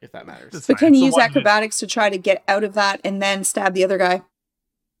 or if that matters. That's But fine. can It's you the use one acrobatics to try to get out of that and then stab the other guy?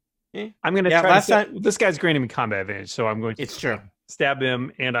 I'm going to Yeah, try last to time- this guy's granting me combat advantage, so I'm going to It's true. stab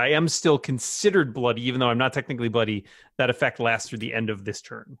him, and I am still considered bloody, even though I'm not technically bloody. That effect lasts through the end of this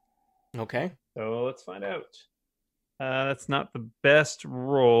turn. Okay. So let's find out. That's not the best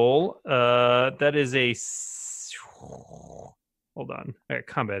roll. That is a... Hold on. I got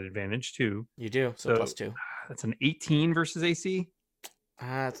combat advantage, too. You do, so +2. That's an 18 versus AC.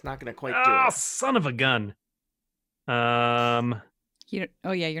 It's not going to quite do Oh, it. son of a gun.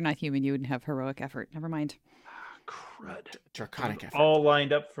 Oh yeah, you're not human. You wouldn't have heroic effort. Never mind. Crud. Draconic effort. All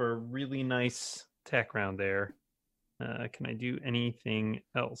lined up for a really nice attack round there. Can I do anything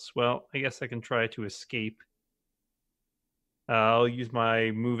else? Well, I guess I can try to escape. I'll use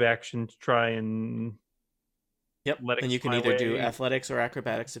my move action to try and... Yep, athletics and you can my either do way. athletics or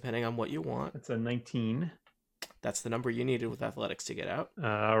acrobatics, depending on what you want. That's a 19. That's the number you needed with athletics to get out.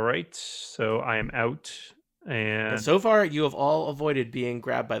 All right, so I am out. And And so far, you have all avoided being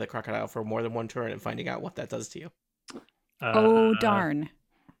grabbed by the crocodile for more than one turn and finding out what that does to you. Oh darn.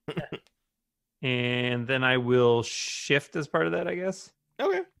 And then I will shift as part of that, I guess.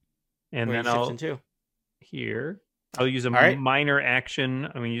 Okay. And Where are then you I'll shifting to? here. I'll use a right. minor action.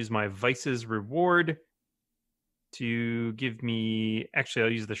 I'm going to use my Vice's reward to give me... Actually,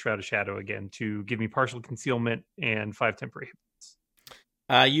 I'll use the Shroud of Shadow again to give me partial concealment and 5 temporary hit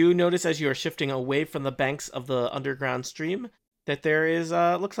points. You notice as you are shifting away from the banks of the underground stream that there is,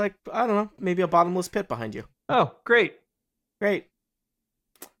 looks like, I don't know, maybe a bottomless pit behind you. Oh, great. Great.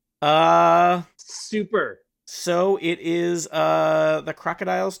 Super. So it is the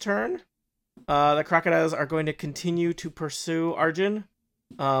crocodile's turn. The crocodiles are going to continue to pursue Arjun,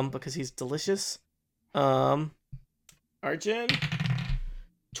 because he's delicious. Arjun,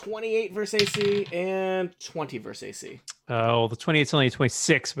 28 versus AC and 20 versus AC. Well, the 28's only a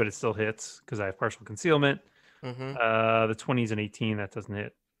 26, but it still hits because I have partial concealment. Mm-hmm. The 20's an 18. That doesn't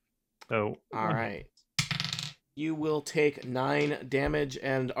hit. So All right. You will take 9 damage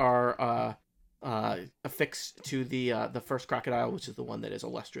and are affixed to the first crocodile, which is the one that is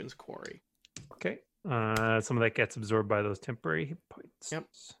Olestrin's quarry. Okay. Some of that gets absorbed by those temporary hit points. Yep.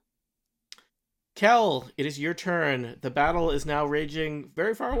 Kel, it is your turn. The battle is now raging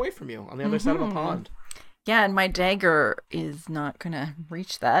very far away from you on the other side of a pond. Yeah, and my dagger is not gonna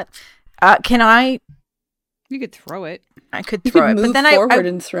reach that. Can I? You could throw it. I could You throw could it, move but then forward I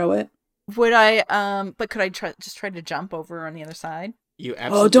and throw it. would I? But could I try to jump over on the other side? You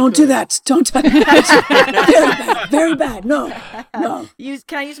absolutely Oh, don't do could. that! Don't touch it. Very bad. No. Can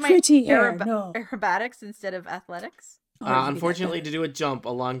I use my Pretty air, no. aerobatics instead of athletics? Oh, you can do that Unfortunately, better. to do a jump, a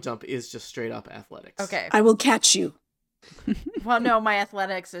long jump is just straight up athletics. Okay. I will catch you. Well, no, my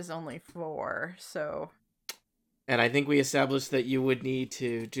athletics is only 4, so And I think we established that you would need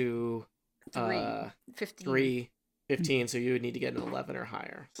to do 3, 15, 3, 15, so you would need to get an 11 or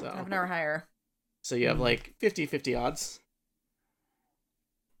higher. So 11 or higher. So you have like 50-50 odds.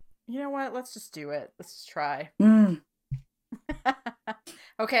 You know what? Let's just do it. Let's just try. Mm.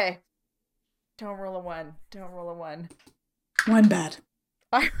 Okay. Don't roll a 1. Don't roll a 1. One bad.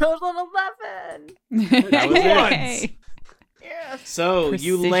 I rolled an 11. That was it. Yay. Yes. So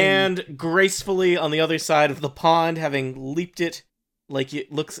you Precision. land gracefully on the other side of the pond, having leaped it, like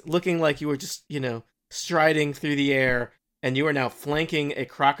looking like you were just, striding through the air, and you are now flanking a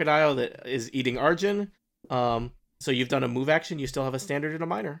crocodile that is eating Arjun. So you've done a move action. You still have a standard and a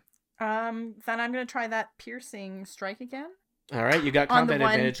minor. Then I'm gonna try that piercing strike again. All right, you got On the combat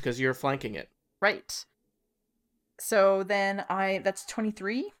one- advantage because you're flanking it. Right. So then that's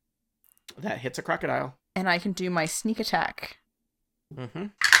 23, That hits a crocodile. and I can do my sneak attack. Mm-hmm.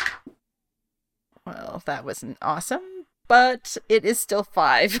 Well, that wasn't awesome, but it is still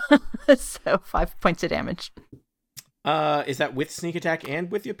 5. So 5 points of damage. Is that with sneak attack and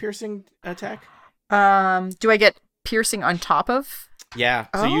with your piercing attack? Do I get piercing on top of? Yeah.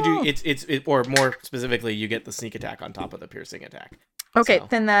 So you Oh. do or more specifically, you get the sneak attack on top of the piercing attack. Okay, So-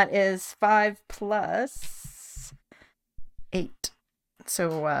 then that is 5 plus 8.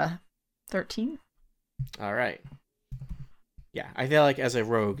 So 13. All right. Yeah, I feel like as a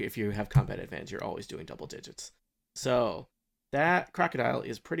rogue, if you have combat advantage, you're always doing double digits. So that crocodile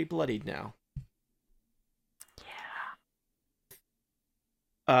is pretty bloodied now.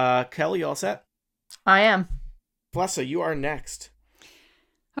 Yeah. Kelly, you all set? I am. Flessa, you are next.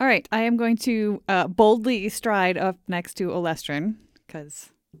 All right, I am going to boldly stride up next to Olestrin because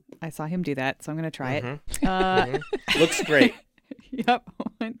I saw him do that, so I'm going to try it. Looks great. Yep.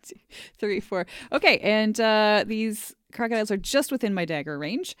 1, 2, 3, 4. Okay, and these crocodiles are just within my dagger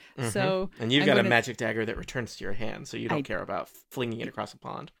range. So and you've I'm got a gonna- magic dagger that returns to your hand, so you don't care about flinging it across a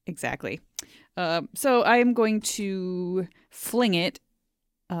pond. Exactly. So I am going to fling it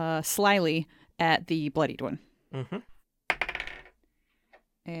slyly at the bloodied one.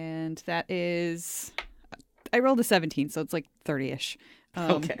 And that is, I rolled a 17, so it's like 30-ish.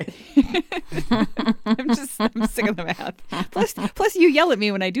 Okay. I'm sick of the math. Plus, you yell at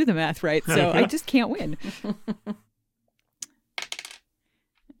me when I do the math right, so I just can't win.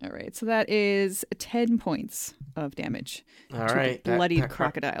 All right, so that is 10 points of damage. All to right. the bloodied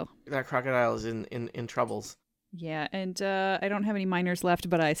crocodile. That crocodile is in troubles. Yeah, and I don't have any minors left,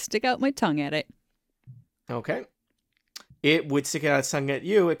 but I stick out my tongue at it. Okay. It would stick out its tongue at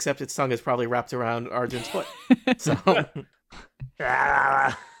you, except its tongue is probably wrapped around Arjun's foot. So,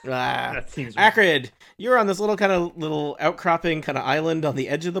 That seems Acrid, you're on this little outcropping kind of island on the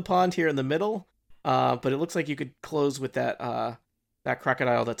edge of the pond here in the middle. But it looks like you could close with that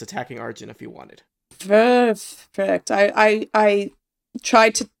crocodile that's attacking Arjun if you wanted. Perfect. I try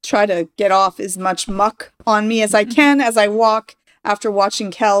to get off as much muck on me as I can as I walk after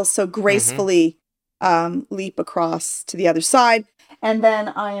watching Kel so gracefully leap across to the other side, and then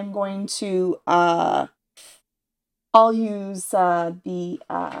I am going to I'll use my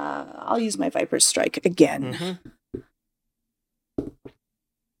Viper's Strike again.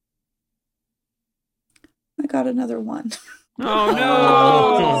 I got another one. Oh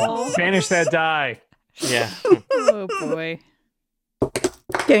no! Banish that die. Yeah. Oh boy.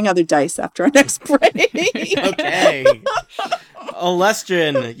 Getting other dice after our next break. Okay.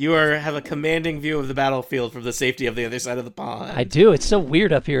 Olestrin, you have a commanding view of the battlefield from the safety of the other side of the pond. I do. It's so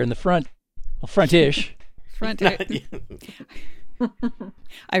weird up here in the front. Well, front-ish.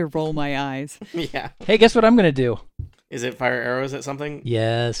 I roll my eyes. Yeah. Hey, guess what I'm going to do? Is it fire arrows at something?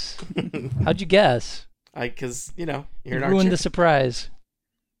 Yes. How'd you guess? Because, you're an You archer. ruined the surprise.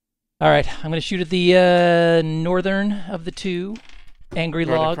 All right, I'm going to shoot at the northern of the two angry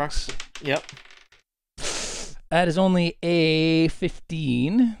Northern logs. Crocs. Yep. That is only a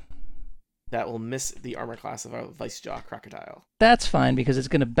 15. That will miss the armor class of a Vicejaw Crocodile. That's fine because it's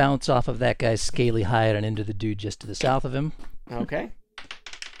going to bounce off of that guy's scaly hide and into the dude just to the south of him. Okay.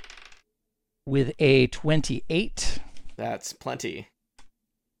 With a 28. That's plenty.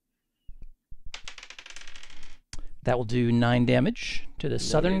 That will do 9 damage to the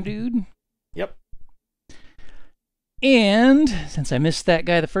southern dude. Yep. And since I missed that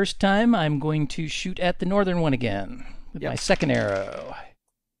guy the first time, I'm going to shoot at the northern one again with my second arrow.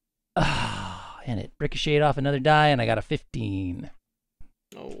 And it ricocheted off another die, and I got a 15.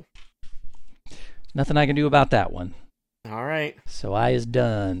 Oh. Nothing I can do about that one. All right. So I is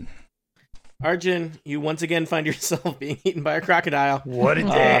done. Arjun, you once again find yourself being eaten by a crocodile. What a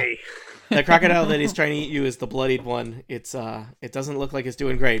day. The crocodile that is trying to eat you is the bloodied one. It doesn't look like it's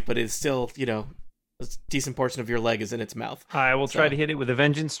doing great, but it's still, a decent portion of your leg is in its mouth. I will try to hit it with a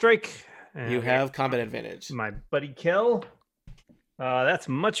vengeance strike. You have combat advantage. My buddy Kel. That's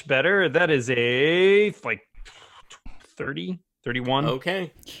much better. That is a 30, 31.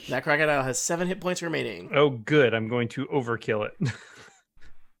 Okay. That crocodile has 7 hit points remaining. Oh, good. I'm going to overkill it.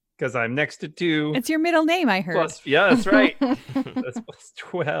 Because I'm next to 2. It's your middle name, I heard. Yeah, that's right. That's plus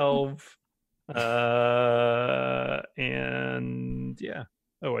 12. And yeah.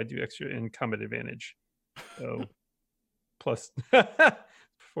 Oh, I do extra in combat advantage. Oh, plus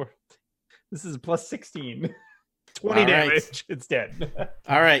 4. This is plus 16. 20 damage. It's dead.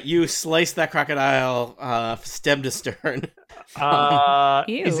 All right, you slice that crocodile stem to stern.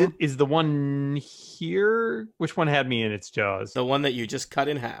 Is the one here? Which one had me in its jaws? The one that you just cut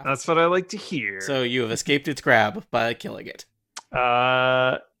in half. That's what I like to hear. So you have escaped its grab by killing it.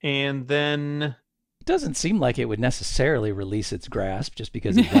 And then It doesn't seem like it would necessarily release its grasp just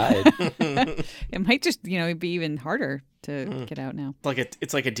because it died. It might just, be even harder to get out now.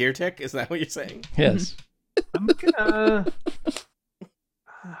 It's like a deer tick? Is that what you're saying? Yes. I'm gonna.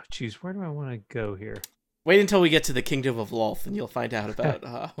 Geez, where do I want to go here? Wait until we get to the Kingdom of Lolth, and you'll find out about,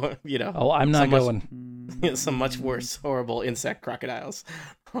 Oh, I'm not going. Some much worse, horrible insect crocodiles.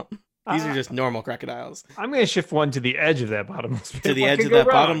 These are just normal crocodiles. I'm going to shift one to the edge of that bottomless pit. To the What edge could of go that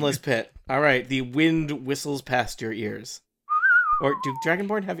wrong? bottomless pit. All right, the wind whistles past your ears. Or do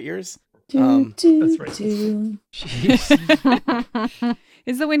Dragonborn have ears? That's right. Jeez.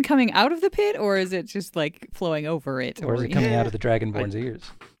 Is the wind coming out of the pit, or is it just like flowing over it? Or is it coming out of the Dragonborn's ears?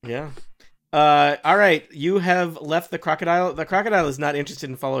 Yeah. All right, you have left the crocodile. The crocodile is not interested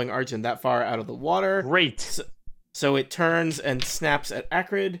in following Arjun that far out of the water. Great. So it turns and snaps at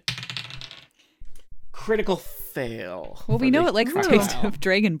Acrid. Critical fail. Well, we for know the it likes the crocodile. taste of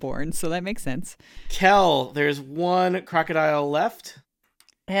Dragonborn, so that makes sense. Kel, there's one crocodile left.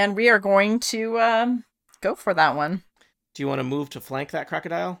 And we are going to go for that one. Do you want to move to flank that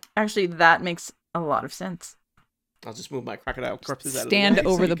crocodile? Actually, that makes a lot of sense. I'll just move my crocodile corpses out of Stand the way.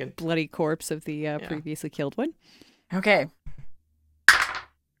 over so you the can... bloody corpse of the previously killed one. Okay.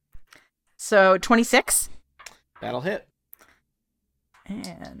 So 26. That'll hit.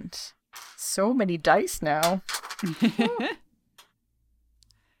 And so many dice now. If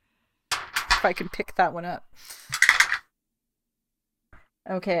I can pick that one up.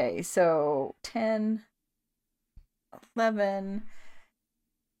 Okay, so 10, 11,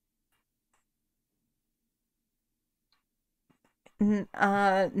 n-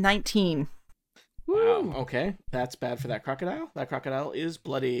 19. Wow. Okay. That's bad for that crocodile. That crocodile is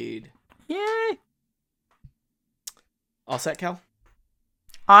bloodied. Yay! All set, Kel?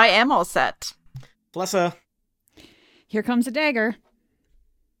 I am all set. Blessa. Here comes a dagger.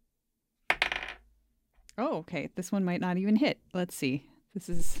 Oh, okay. This one might not even hit. Let's see. This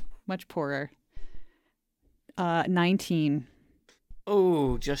is much poorer. 19.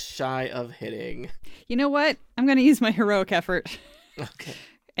 Oh, just shy of hitting. You know what? I'm going to use my heroic effort Okay.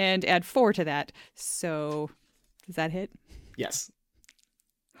 and add 4 to that. So, does that hit? Yes.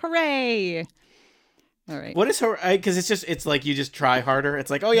 Hooray! All right. What is her? Because it's like you just try harder.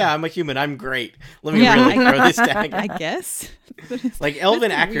 It's like, oh yeah, I'm a human. I'm great. Let me Yeah, really throw this dagger. I guess. Like elven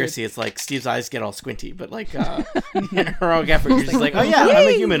That's accuracy, it's like Steve's eyes get all squinty, but like heroic effort, you're just like, oh yeah, I'm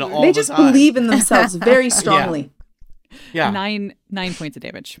a human all They the just time. believe in themselves very strongly. Yeah. 9 points of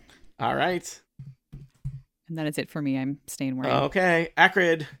damage. All right. And that is it for me. I'm staying where I am. Okay,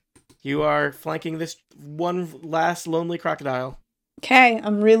 Acrid, you are flanking this one last lonely crocodile. Okay,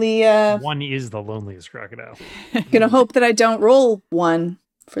 I'm really One is the loneliest crocodile. gonna hope that I don't roll 1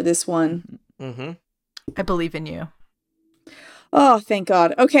 for this one. Mm-hmm. I believe in you. Oh, thank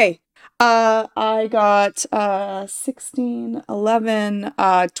God. Okay. I got 16, 11,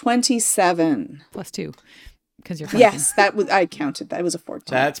 27. Plus 2. Because you're flanking. Yes, that was I counted. That was a 14.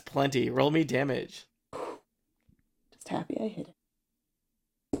 That's plenty. Roll me damage. Just happy I hit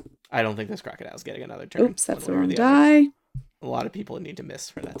it. I don't think this crocodile's getting another turn. Oops, that's the one way or wrong the other. die. A lot of people need to miss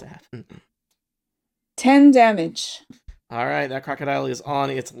for that to happen. 10 damage. All right, that crocodile is on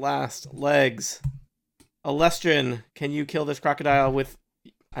its last legs. Alestrin, can you kill this crocodile with,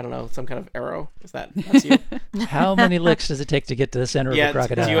 I don't know, some kind of arrow? That's you? How many licks does it take to get to the center of the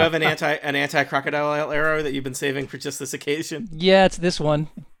crocodile? Do you have an anti crocodile arrow that you've been saving for just this occasion? Yeah, it's this one.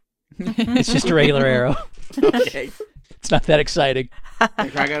 It's just a regular arrow. Okay. It's not that exciting. The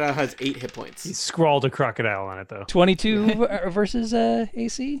crocodile has 8 hit points. He scrawled a crocodile on it, though. 22 versus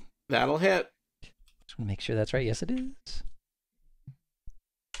AC? That'll hit. Just want to make sure that's right. Yes, it is.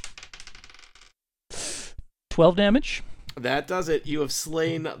 12 damage. That does it. You have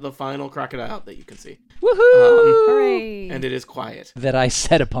slain the final crocodile that you can see. Woohoo! Hooray! And it is quiet. That I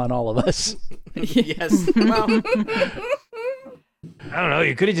set upon all of us. Yes. Well, I don't know.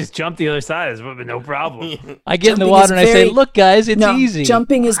 You could have just jumped the other side. It's no problem. I get in the Jumping water is and I say, very- look, guys, it's no, easy.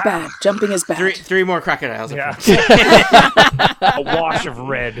 jumping is bad. Jumping is bad. three more crocodiles. Yeah. A wash of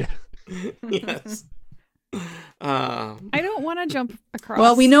red. Yes. I don't want to jump across.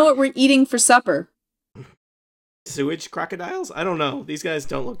 Well, we know what we're eating for supper. Sewage crocodiles? I don't know. These guys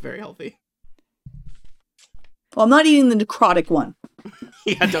don't look very healthy. Well, I'm not eating the necrotic one.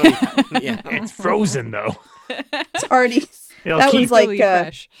 Yeah, don't eat that. Yeah. It's frozen, though. It's already It'll that keep one's like really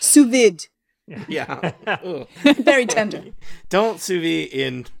fresh. sous vide, Yeah. Ugh. very tender. Don't sous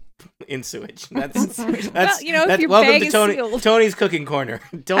vide in sewage. That's Well, you know, if that's your welcome bag to is sealed. Tony's cooking corner.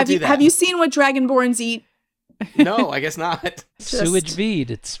 Don't do that. Have you seen what dragonborns eat? No, I guess not. Sewage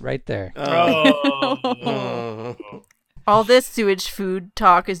Vide. It's right there. Oh. All this sewage food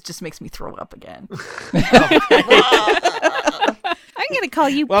talk just makes me throw up again. I'm going to call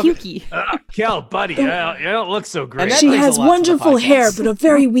you Well, Pukey. Kel, buddy, you don't look so great. that She brings a has lot to the wonderful podcast. hair, but a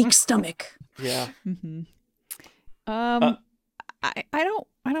very weak stomach. Yeah. Mm-hmm. I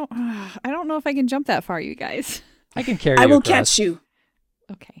don't know if I can jump that far, you guys. I can carry I you will across. catch you.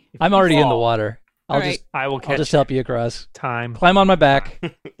 Okay. I'm already in the Fall. water. All I'll right. just I will I'll catch just help you across. time. Climb on my back.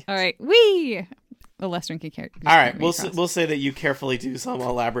 All right. Wee! The Lestrin can carry. All right, we'll say that you carefully do some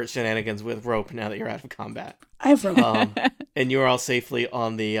elaborate shenanigans with rope now that you're out of combat, I have rope. and you're all safely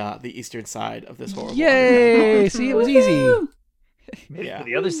on the eastern side of this horrible. Yay! See, it was easy. Made it Yeah. to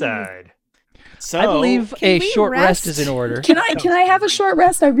the other side. So I believe Can a we short rest rest? is in order. Can I have a short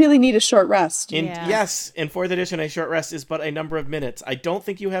rest? I really need a short rest. Yeah. Yes, in 4th edition, a short rest is but a number of minutes. I don't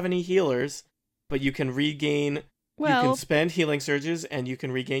think you have any healers, but you can regain. You Well, can spend healing surges, and you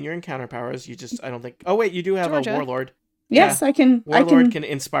can regain your encounter powers. You just, I don't think. Oh wait, you do have Georgia. a warlord. Yes, I can. Warlord can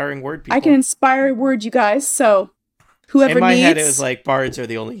inspiring word people. I can inspire a word, you guys. So, whoever In my needs, head, it was like bards are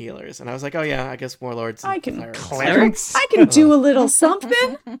the only healers, and I was like, oh yeah, I guess warlords. And I can- clerics. Clerics? I can do a little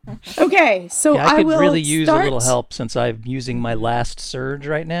something. Okay, so Yeah, I could will really use a start. little help since I'm using my last surge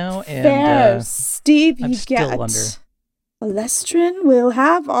right now, and Fair, Steve. I'm You still get. under. Alestrin will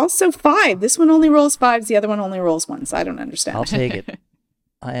have also 5. This one only rolls 5s. The other one only rolls 1s. I don't understand. I'll take it.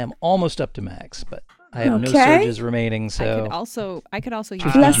 I am almost up to max, but I have no Okay. surges remaining, so I could also use.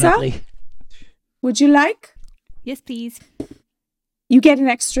 Bless up. Unfortunately, Would you like? Yes, please. You get an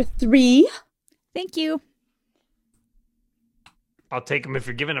extra 3. Thank you. I'll take them if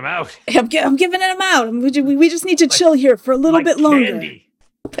you're giving them out. I'm giving them out. We just need to chill here for a little Like bit longer. candy.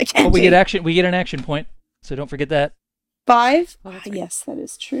 Like well, we candy. get action. We get an action point, so don't forget that. 5. Oh, that's right. Yes, that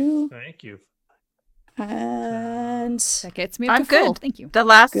is true. Thank you. And That gets me up I'm to full. good. Thank you. The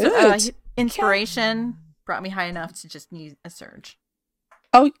last Good. inspiration brought me high enough to just need a surge.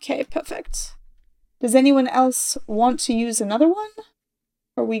 okay, perfect. Does anyone else want to use another one?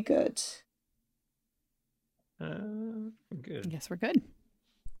 Are we good? Good. Yes, we're good.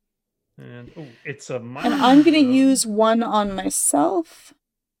 And it's a And I'm going to use one on myself.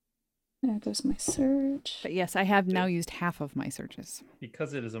 There goes my surge. But yes, I have now used half of my surges.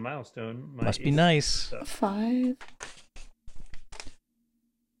 because it is a milestone. My Must be ace- nice. 5.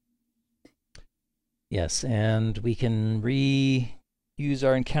 Yes, and we can reuse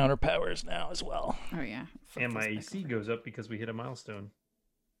our encounter powers now as well. Oh yeah. And my Flip this AC back goes up because we hit a milestone.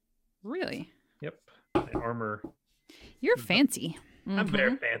 over. Really? Yep. My armor. You're fancy. I'm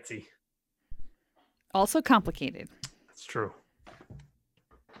very fancy. Also complicated. That's true.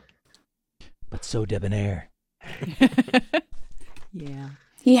 But so debonair. Yeah.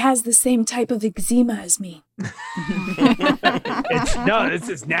 He has the same type of eczema as me. This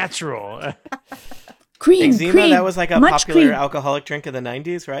is natural. Cream, Eczema, cream. that was like a much popular cream. alcoholic drink in the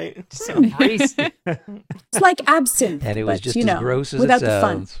 90s, right? Just embrace It's like absinthe, And it was but, just you as know, gross as without it the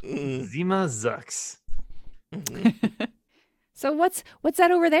fun. sounds. Mm. Zima Zux. So what's that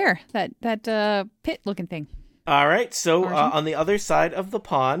over there? That pit looking thing. All right, so Arjun? on the other side of the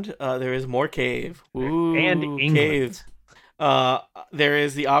pond, there is more cave. Ooh, And England. caves. There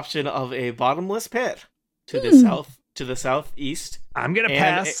is the option of a bottomless pit to the southeast. I'm gonna And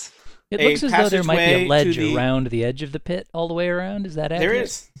pass. It A looks as though there might be passageway a ledge to the- around the edge of the pit all the way around. Is that accurate? There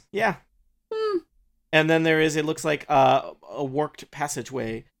is, yeah. And then there is, it looks like a worked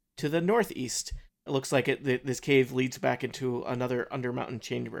passageway to the northeast. It looks like this cave leads back into another undermountain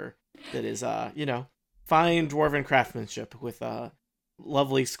chamber that is, fine dwarven craftsmanship with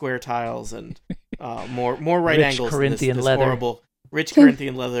lovely square tiles and more right Rich angles. Corinthian than this leather. horrible, rich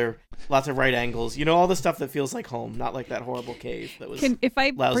Corinthian leather, lots of right angles. You know, all the stuff that feels like home, not like that horrible cave that was If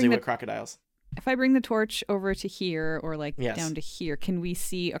I lousy bring with the crocodiles. torch over to here or like Yes. down to here, can we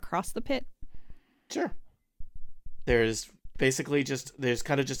see across the pit? Sure. There's basically there's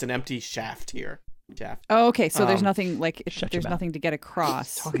kind of just an empty shaft here. Shaft. Oh, okay. So there's Um, nothing like shut your there's mouth. nothing to get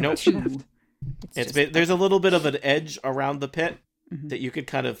across. Talking Nope. about shaft. It's There's a little bit of an edge around the pit Mhm. that you could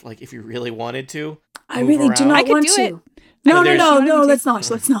kind of like if you really wanted to. I move really do around. not I could want do to. it. No, no, there's- no, You no, wanted let's to? not.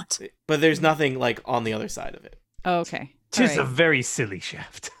 Let's not. But there's nothing like on the other side of it. Oh, okay. Just All a right. very silly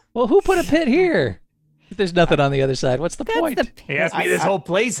shaft. Well, who put a pit here? If there's nothing on the other side, what's the That's point? the He asked me this whole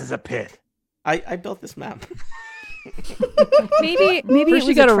place is a pit. I built this map. maybe First it was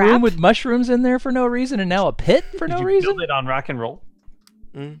you got a room trap. with mushrooms in there for no reason, and now a pit for Did no you reason? build it on rock and roll?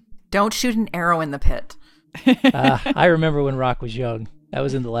 Mm. Don't shoot an arrow in the pit. I remember when Rock was young. That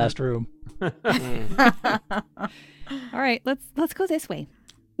was in the last room. All right, let's go this way.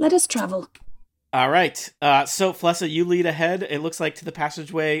 Let us travel. All right. So Flessa, you lead ahead. It looks like to the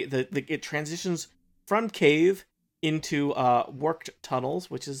passageway. It transitions from cave into worked tunnels,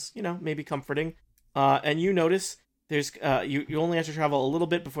 which is maybe comforting. And you notice there's you only have to travel a little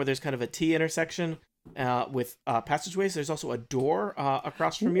bit before there's kind of a T intersection with passageways. There's also a door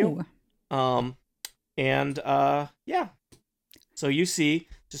across from you. Ooh. Yeah. So you see,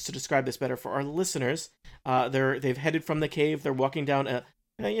 just to describe this better for our listeners, they've headed from the cave. They're walking down a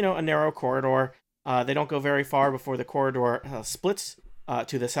narrow corridor. They don't go very far before the corridor splits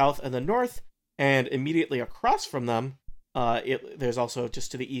to the south and the north, and immediately across from them, there's also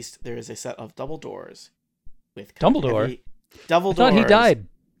just to the east there is a set of double doors with Dumbledore? Double I thought doors. he died.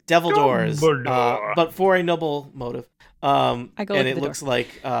 Devil doors, Dumbledore. but for a noble motive. I go and with it the looks door.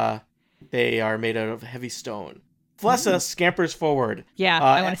 like They are made out of heavy stone. Flessa scampers forward. Yeah,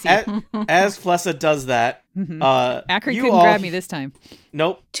 I want to see. As Flessa does that, Akron you couldn't all- grab me this time.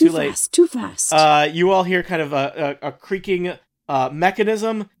 Nope, Too late. fast. Too fast. You all hear kind of a creaking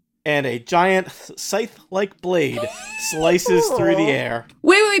mechanism, and a giant scythe-like blade slices through the air.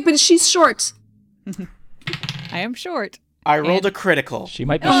 Wait, but she's short. I am short. I rolled a critical. She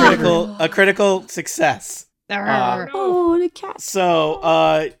might be Oh. shorter. A critical success. Oh, the cat. So,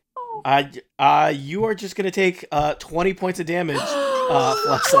 you are just gonna take 20 points of damage,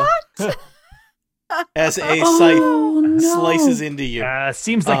 Flessa, as a scythe no. slices into you.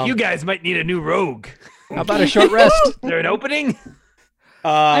 Seems like you guys might need a new rogue. How about a short rest? Is there an opening?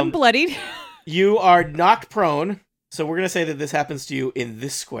 I'm bloodied. You are knocked prone, so we're gonna say that this happens to you in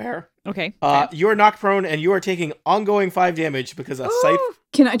this square. Okay. You are knocked prone, and you are taking ongoing 5 damage because a scythe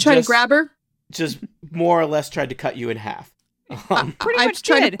Can I try Just- to grab her? just more or less tried to cut you in half. Pretty I much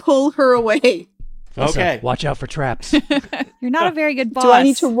try did. to pull her away. Felsa, Okay. Watch out for traps. You're not a very good boss. Do I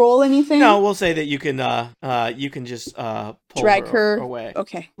need to roll anything? No, we'll say that you can just pull Drag her away.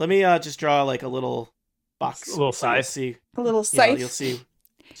 Okay. Let me just draw like a little box. A little so you'll scythe. see. A little Yeah, scythe. you'll see.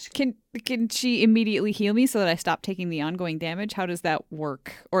 Can she immediately heal me so that I stop taking the ongoing damage? How does that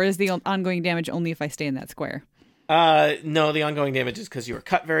work? Or is the ongoing damage only if I stay in that square? No, the ongoing damage is because you were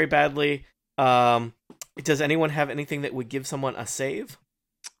cut very badly. Does anyone have anything that would give someone a save?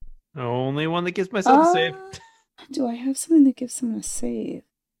 Only one that gives myself a save. Do I have something that gives someone a save?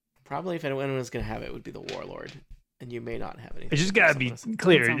 Probably if anyone was going to have it, it would be the Warlord. And you may not have anything. It just gotta be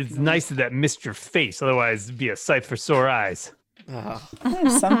clear. Sounds It's familiar. nice that missed your face. Otherwise, it'd be a sight for sore eyes. Oh. I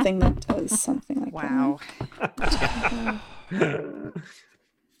have something that does something like Wow. that.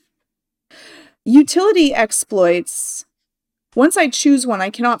 Utility exploits. Once I choose one, I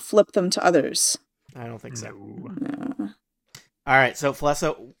cannot flip them to others. I don't think so. No. All right, so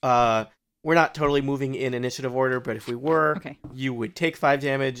Flessa, we're not totally moving in initiative order, but if we were, Okay. you would take 5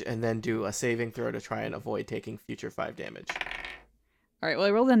 damage and then do a saving throw to try and avoid taking future 5 damage. All right. Well,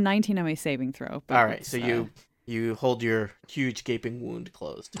 I rolled a 19 on my saving throw. but All right, let's, so you hold your huge gaping wound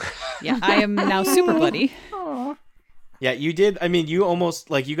closed. Yeah, I am now super bloody. Yeah, you did. I mean, you almost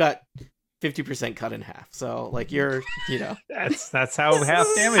you got 50% cut in half. So you're, That's how half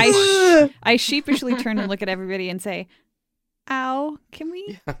damage works. I sheepishly turn and look at everybody and say, "Ow, can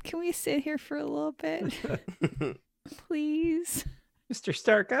we sit here for a little bit, please?" Mr.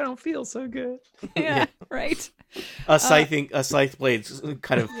 Stark, I don't feel so good. Yeah, right. a scythe blade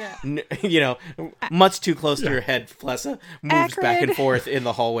kind of, Yeah. much too close to your head. Flessa moves back and Akrid. forth in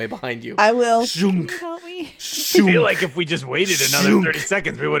the hallway behind you. I will. Shunk, Can you help me? I feel like if we just waited another 30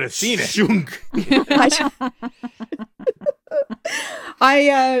 seconds, we would have seen it. Shunk.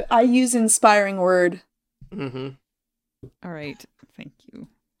 I use inspiring word Mm-hmm. All right. Thank you.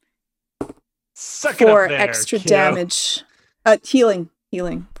 Suck it for up there, extra kiddo. damage. Healing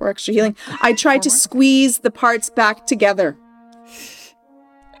for extra healing. I tried to squeeze the parts back together.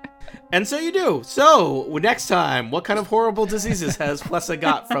 And so you do. So next time, what kind of horrible diseases has Flessa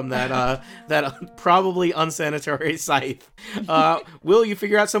got from that probably unsanitary scythe? Will you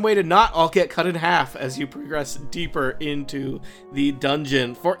figure out some way to not all get cut in half as you progress deeper into the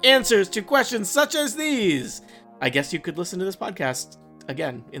dungeon? For answers to questions such as these, I guess you could listen to this podcast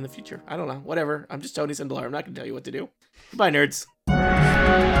again in the future. I don't know. Whatever. I'm just Tony Sindelar. I'm not going to tell you what to do. Goodbye, nerds.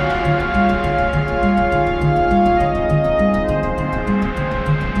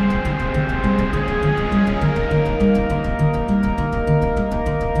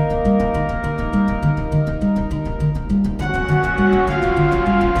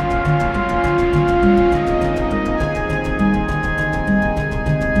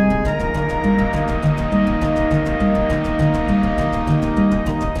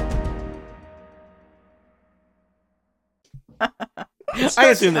 I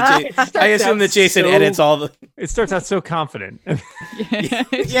assume that Jason edits all the. It starts out so confident.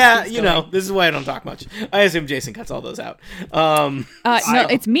 Yeah, this is why I don't talk much. I assume Jason cuts all those out. No,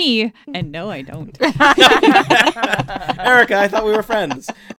 it's me, and no, I don't. Erica, I thought we were friends.